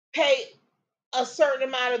pay a certain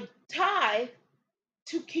amount of tithe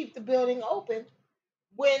to keep the building open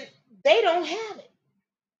when they don't have it.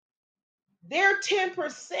 Their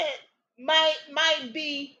 10% might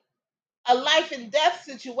be a life and death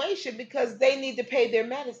situation because they need to pay their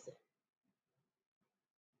medicine.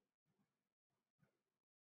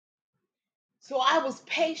 So I was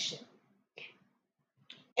patient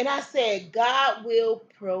and I said, God will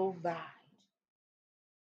provide.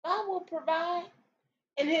 God will provide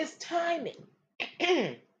in His timing.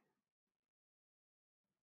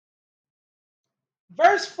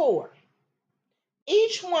 Verse 4,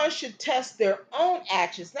 each one should test their own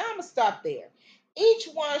actions. Now I'm going to stop there. Each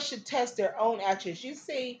one should test their own actions. You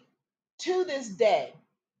see, to this day,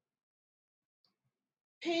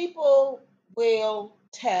 people will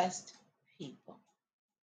test people,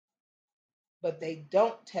 but they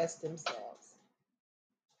don't test themselves.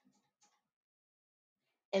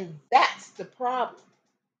 And that's the problem.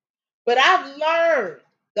 But I've learned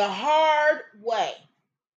the hard way.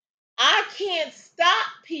 I can't stop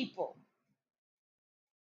people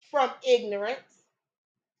from ignorance.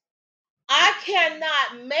 I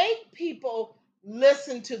cannot make people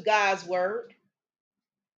listen to God's word.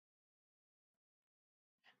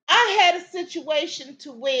 I had a situation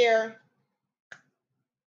to where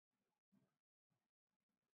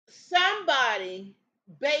somebody,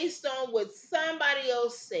 based on what somebody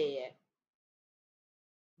else said,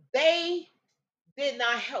 they did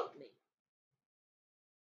not help me.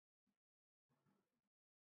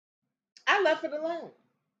 I left it alone.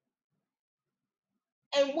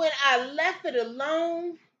 And when I left it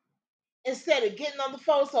alone, instead of getting on the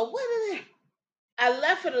phone, so what is it? I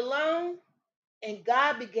left it alone, and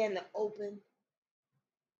God began to open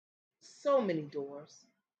so many doors.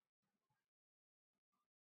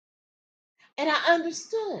 And I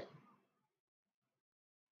understood.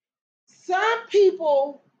 Some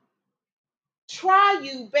people try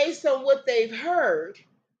you based on what they've heard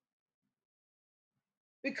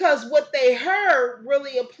because what they heard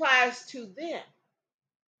really applies to them.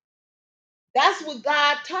 That's what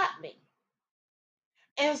God taught me.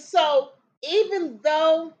 And so, even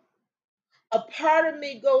though a part of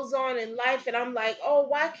me goes on in life and I'm like, oh,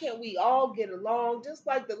 why can't we all get along? Just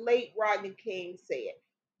like the late Rodney King said,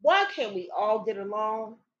 why can't we all get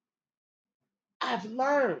along? I've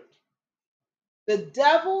learned the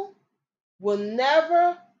devil will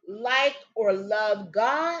never like or love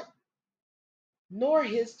God nor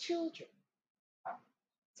his children.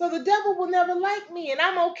 So the devil will never like me, and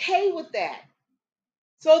I'm okay with that.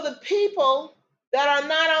 So the people that are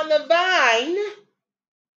not on the vine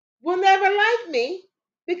will never like me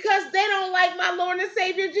because they don't like my Lord and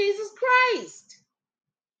Savior Jesus Christ.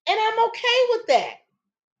 And I'm okay with that.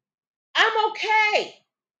 I'm okay.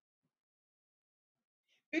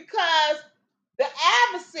 Because the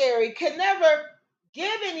adversary can never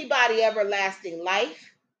give anybody everlasting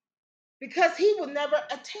life because he will never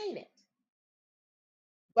attain it.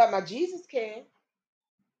 But my Jesus can.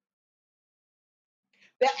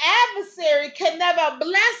 The adversary can never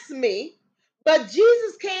bless me, but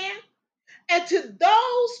Jesus can. And to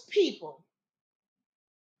those people,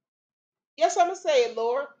 yes, I'm going to say it,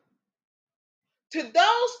 Lord, to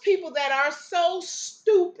those people that are so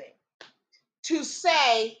stupid to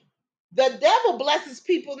say the devil blesses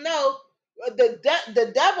people, no, the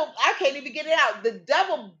devil, I can't even get it out. The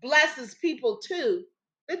devil blesses people too.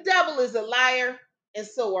 The devil is a liar, and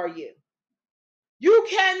so are you. You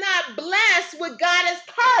cannot bless what God has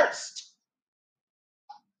cursed.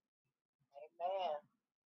 Amen.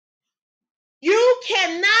 You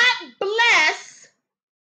cannot bless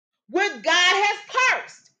what God has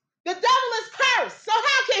cursed. The devil is cursed. So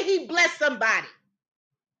how can he bless somebody?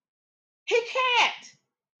 He can't.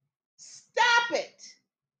 Stop it.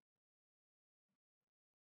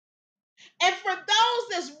 And for those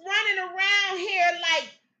that's running around here like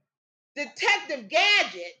Detective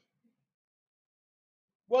Gadget,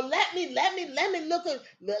 well, let me look at,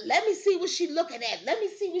 let me see what she looking at. Let me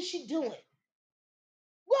see what she doing.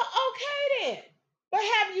 Well, okay then. But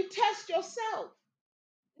have you tested yourself?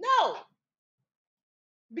 No.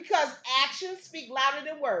 Because actions speak louder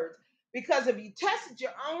than words. Because if you tested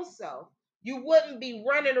your own self, you wouldn't be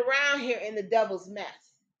running around here in the devil's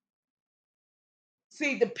mess.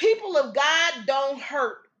 See, the people of God don't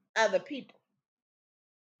hurt other people.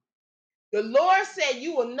 The Lord said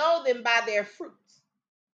you will know them by their fruits.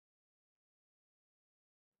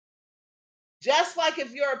 Just like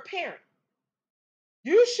if you're a parent,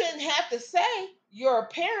 you shouldn't have to say you're a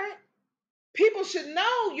parent. People should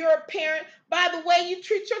know you're a parent by the way you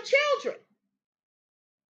treat your children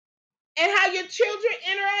and how your children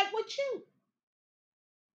interact with you.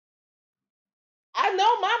 I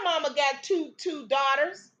know my mama got two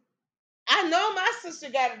daughters. I know my sister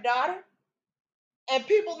got a daughter. And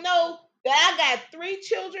people know that I got 3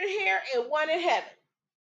 children here and 1 in heaven.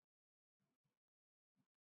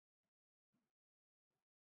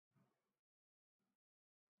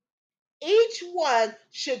 Each one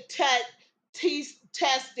should test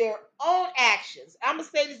their own actions. I'm going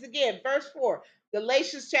to say this again, verse 4,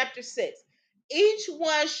 Galatians chapter 6. Each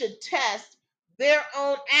one should test their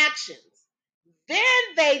own actions. Then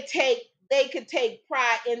they could take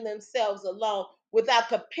pride in themselves alone without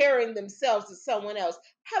comparing themselves to someone else.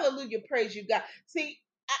 Hallelujah, praise you, God. See,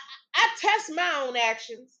 I test my own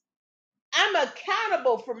actions. I'm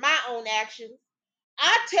accountable for my own actions.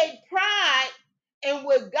 I take pride in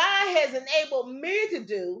what God has enabled me to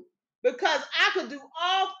do because I could do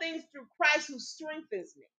all things through Christ who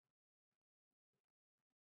strengthens me.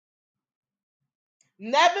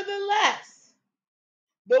 Nevertheless,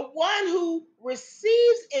 the one who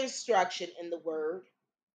receives instruction in the word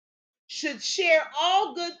should share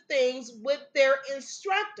all good things with their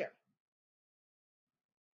instructor.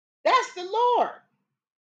 That's the Lord.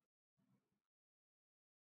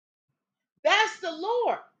 That's the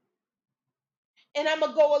Lord. And I'm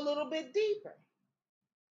going to go a little bit deeper.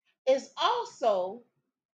 It's also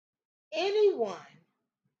anyone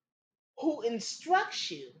who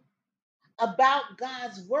instructs you about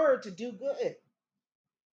God's word to do good.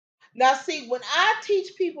 Now, see, when I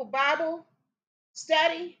teach people Bible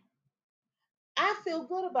study, I feel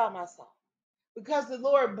good about myself because the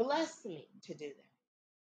Lord blessed me to do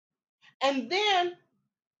that. And then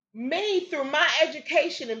me, through my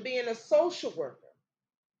education and being a social worker,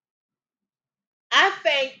 I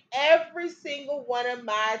thank every single one of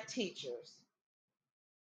my teachers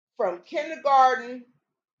from kindergarten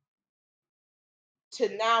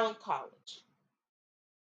to now in college.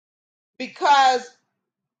 Because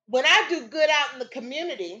when I do good out in the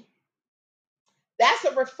community, that's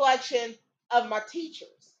a reflection of my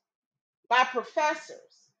teachers, my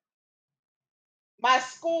professors, my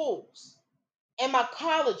schools, and my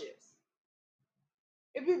colleges.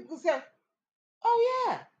 And people can say, oh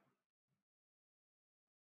yeah,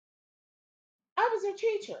 I was her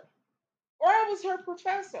teacher or I was her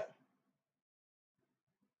professor.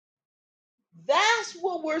 That's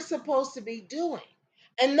what we're supposed to be doing.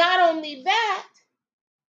 And not only that,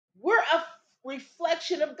 we're a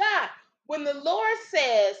reflection of God. When the Lord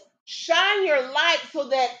says, shine your light so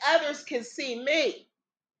that others can see me.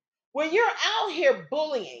 When you're out here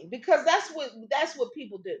bullying, because that's what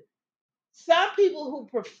people do. Some people who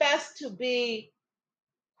profess to be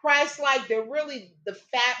Christ-like, they're really the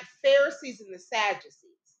Pharisees and the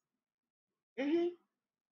Sadducees. Mm-hmm.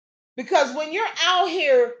 Because when you're out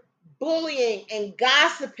here bullying and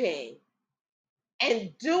gossiping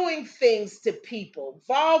and doing things to people,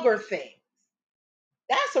 vulgar things,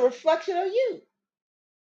 that's a reflection of you.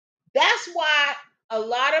 That's why a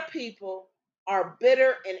lot of people are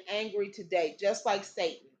bitter and angry today, just like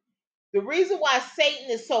Satan. The reason why Satan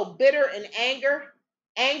is so bitter and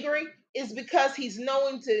angry is because he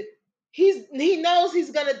knows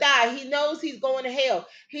he's gonna die. He knows he's going to hell.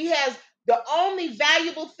 He has the only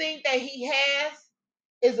valuable thing that he has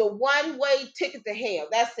is a one-way ticket to hell.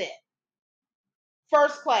 That's it.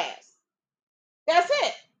 First class. That's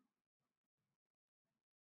it.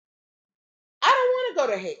 I don't want to go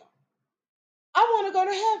to hell. I want to go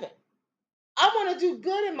to heaven. I want to do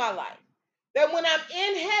good in my life. That when I'm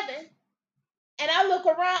in heaven and I look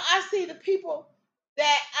around, I see the people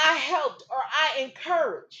that I helped or I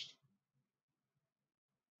encouraged.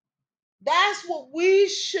 That's what we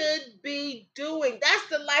should be doing. That's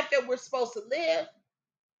the life that we're supposed to live.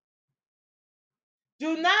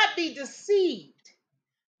 Do not be deceived.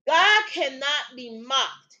 God cannot be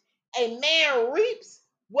mocked. A man reaps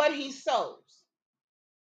what he sows.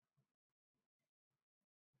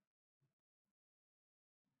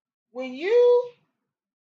 when you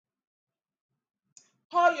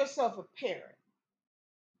call yourself a parent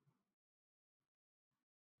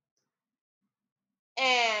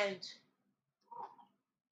and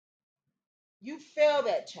you fail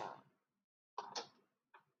that child,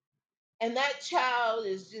 and that child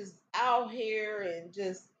is just out here and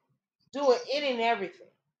just doing any and everything,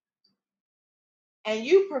 and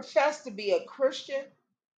you profess to be a Christian,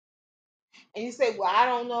 and you say, well, I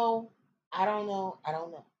don't know, I don't know, I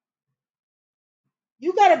don't know.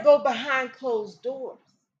 You got to go behind closed doors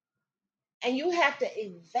and you have to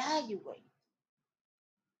evaluate.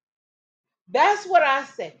 That's what I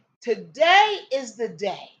say. Today is the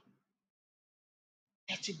day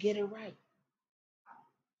that you get it right.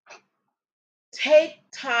 Take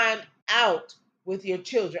time out with your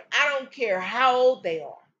children. I don't care how old they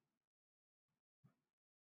are.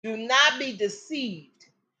 Do not be deceived.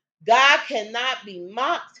 God cannot be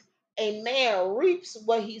mocked. A man reaps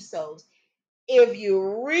what he sows. If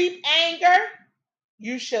you reap anger,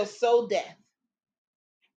 you shall sow death.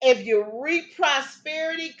 If you reap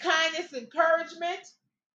prosperity, kindness, encouragement,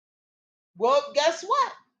 well, guess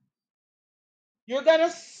what? You're going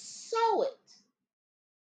to sow it.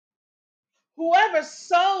 Whoever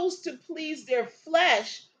sows to please their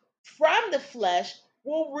flesh from the flesh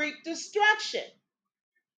will reap destruction.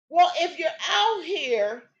 Well, if you're out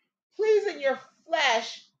here pleasing your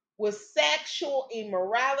flesh with sexual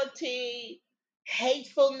immorality,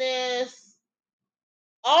 hatefulness,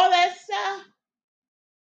 all that stuff,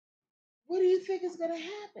 what do you think is going to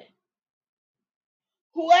happen?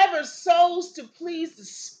 Whoever sows to please the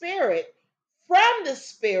Spirit from the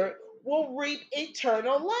Spirit will reap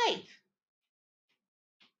eternal life.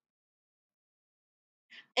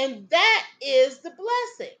 And that is the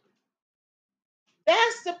blessing.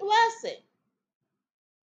 That's the blessing.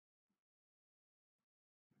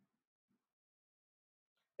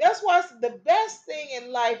 That's why the best thing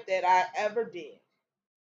in life that I ever did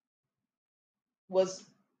was,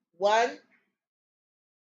 one,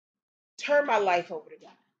 turn my life over to God.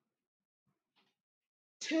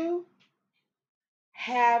 Two,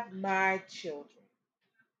 have my children.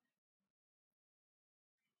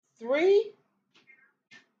 Three,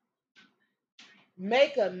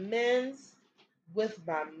 make amends with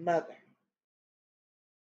my mother.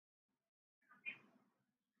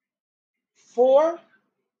 Four,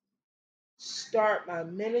 start my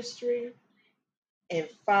ministry. And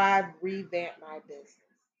five, revamp my business.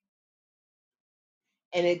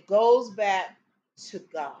 And it goes back to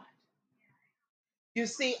God. You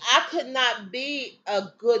see, I could not be a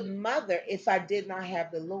good mother if I did not have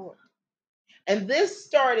the Lord. And this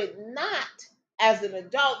started not as an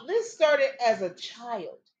adult, this started as a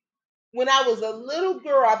child. When I was a little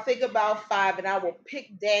girl, I think about 5, and I would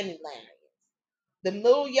pick dandelions, the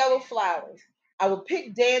little yellow flowers. I would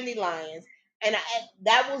pick dandelions, and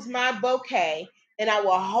that was my bouquet, and I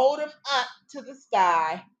would hold them up to the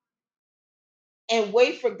sky and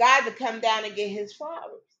wait for God to come down and get his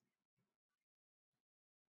flowers.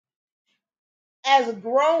 As a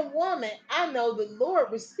grown woman, I know the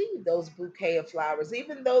Lord received those bouquet of flowers,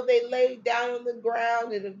 even though they laid down on the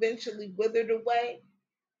ground and eventually withered away.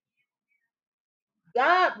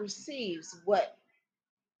 God receives what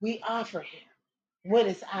we offer him when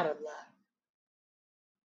it's out of love.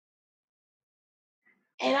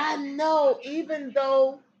 And I know even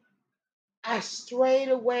though I strayed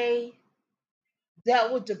away,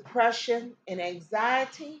 dealt with depression and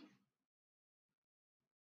anxiety,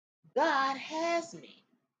 God has me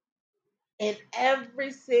in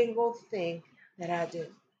every single thing that I do.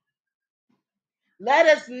 Let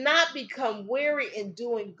us not become weary in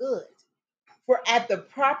doing good, for at the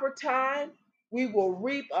proper time we will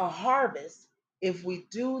reap a harvest if we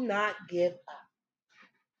do not give up.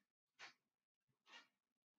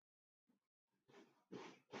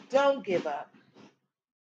 Don't give up.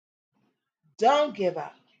 Don't give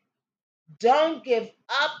up. Don't give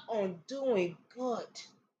up on doing good.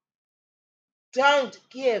 Don't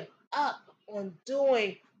give up on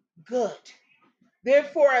doing good.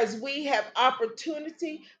 Therefore, as we have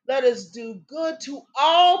opportunity, let us do good to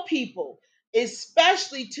all people,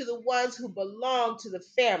 especially to the ones who belong to the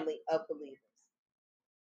family of believers.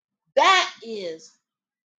 That is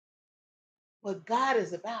what God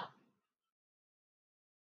is about.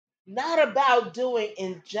 Not about doing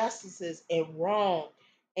injustices and wrong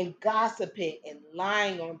and gossiping and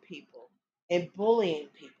lying on people and bullying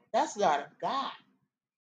people. That's not of God.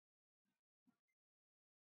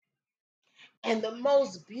 And the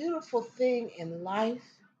most beautiful thing in life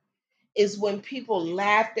is when people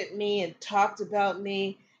laughed at me and talked about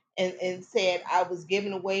me and said I was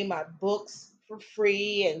giving away my books for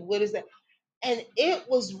free and what is that? And it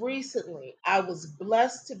was recently, I was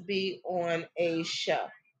blessed to be on a show.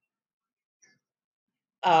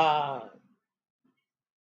 Uh,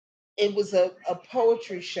 it was a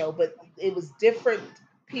poetry show, but it was different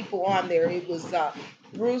people on there. It was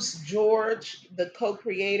Bruce George, the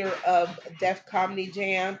co-creator of Def Comedy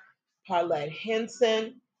Jam, Paulette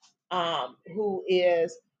Henson, who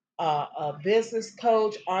is a business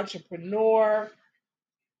coach, entrepreneur,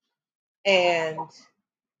 and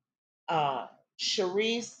uh,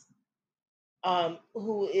 Sharice,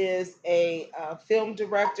 who is a film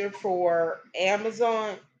director for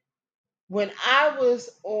Amazon. When I was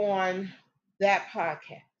on that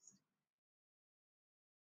podcast,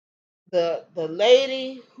 the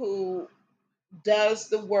lady who does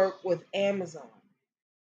the work with Amazon,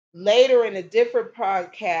 later in a different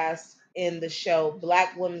podcast in the show,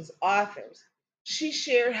 Black Women's Authors, she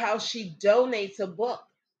shared how she donates a book.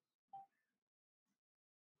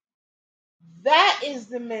 That is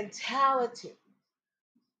the mentality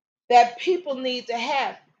that people need to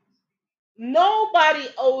have. Nobody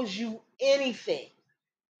owes you anything.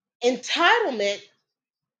 Entitlement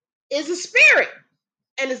is a spirit,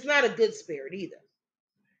 and it's not a good spirit either.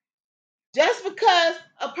 Just because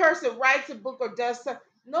a person writes a book or does something,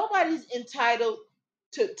 nobody's entitled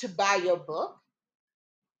to buy your book.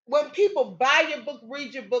 When people buy your book,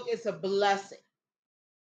 read your book, it's a blessing.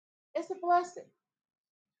 It's a blessing.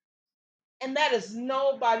 And that is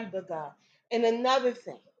nobody but God. And another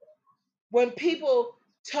thing, when people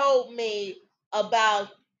told me about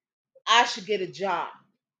I should get a job,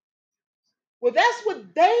 well, that's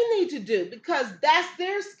what they need to do because that's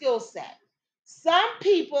their skill set. Some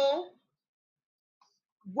people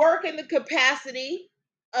work in the capacity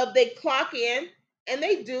of they clock in and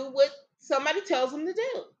they do what somebody tells them to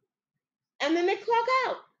do. And then they clock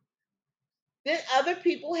out. Then other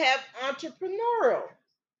people have entrepreneurial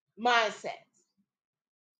mindsets.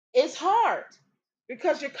 It's hard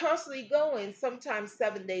because you're constantly going, sometimes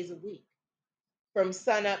 7 days a week, from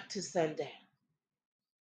sun up to sundown.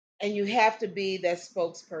 And you have to be that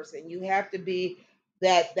spokesperson. You have to be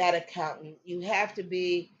that accountant. You have to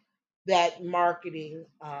be that marketing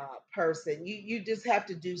person. You just have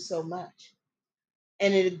to do so much.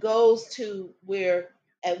 And it goes to where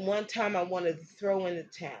at one time I wanted to throw in the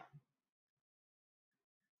towel.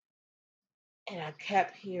 And I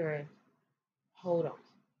kept hearing, hold on.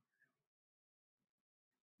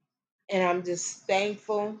 And I'm just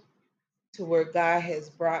thankful to where God has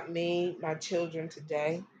brought me, my children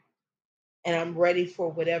today. And I'm ready for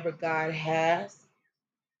whatever God has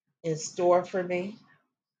in store for me.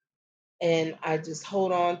 And I just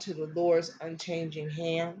hold on to the Lord's unchanging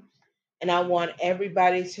hand. And I want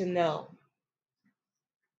everybody to know,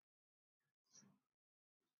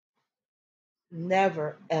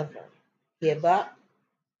 never, ever give up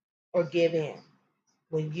or give in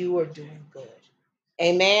when you are doing good.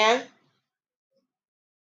 Amen.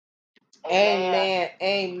 Amen.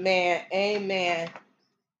 Amen. Amen.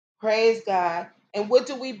 Praise God. And what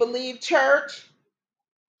do we believe, church?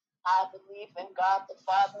 I believe in God the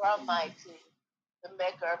Father Almighty, the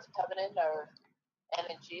maker of heaven and earth, and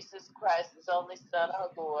in Jesus Christ, his only Son,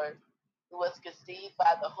 our Lord, who was conceived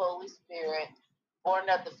by the Holy Spirit, born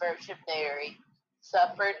of the Virgin Mary,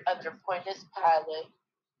 suffered under Pontius Pilate,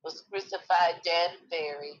 was crucified, dead, and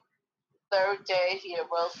buried. Third day he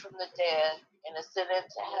arose from the dead and ascended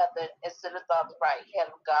to heaven and sitteth on the right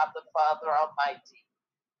hand of God the Father Almighty.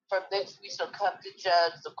 From thence we shall come to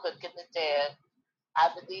judge the quick and the dead.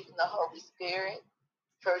 I believe in the Holy Spirit,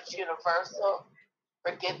 Church Universal,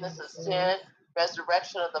 forgiveness of sin,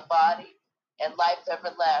 resurrection of the body, and life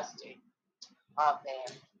everlasting.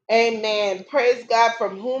 Amen. Amen. Praise God,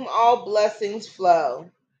 from whom all blessings flow.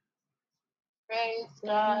 Praise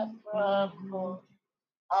God, from whom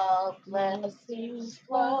all blessings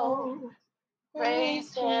flow.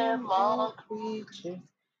 Praise him, all creatures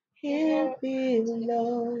here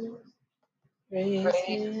below. Praise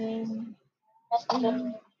him,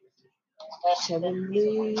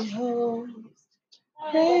 heavenly host.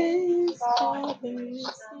 Praise Father,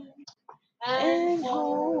 Son, and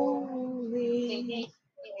Holy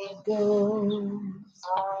Ghost.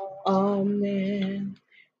 Amen.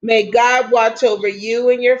 May God watch over you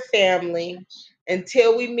and your family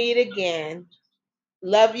until we meet again.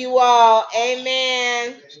 Love you all. Amen.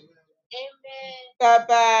 Amen. Bye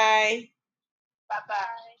bye. Bye bye.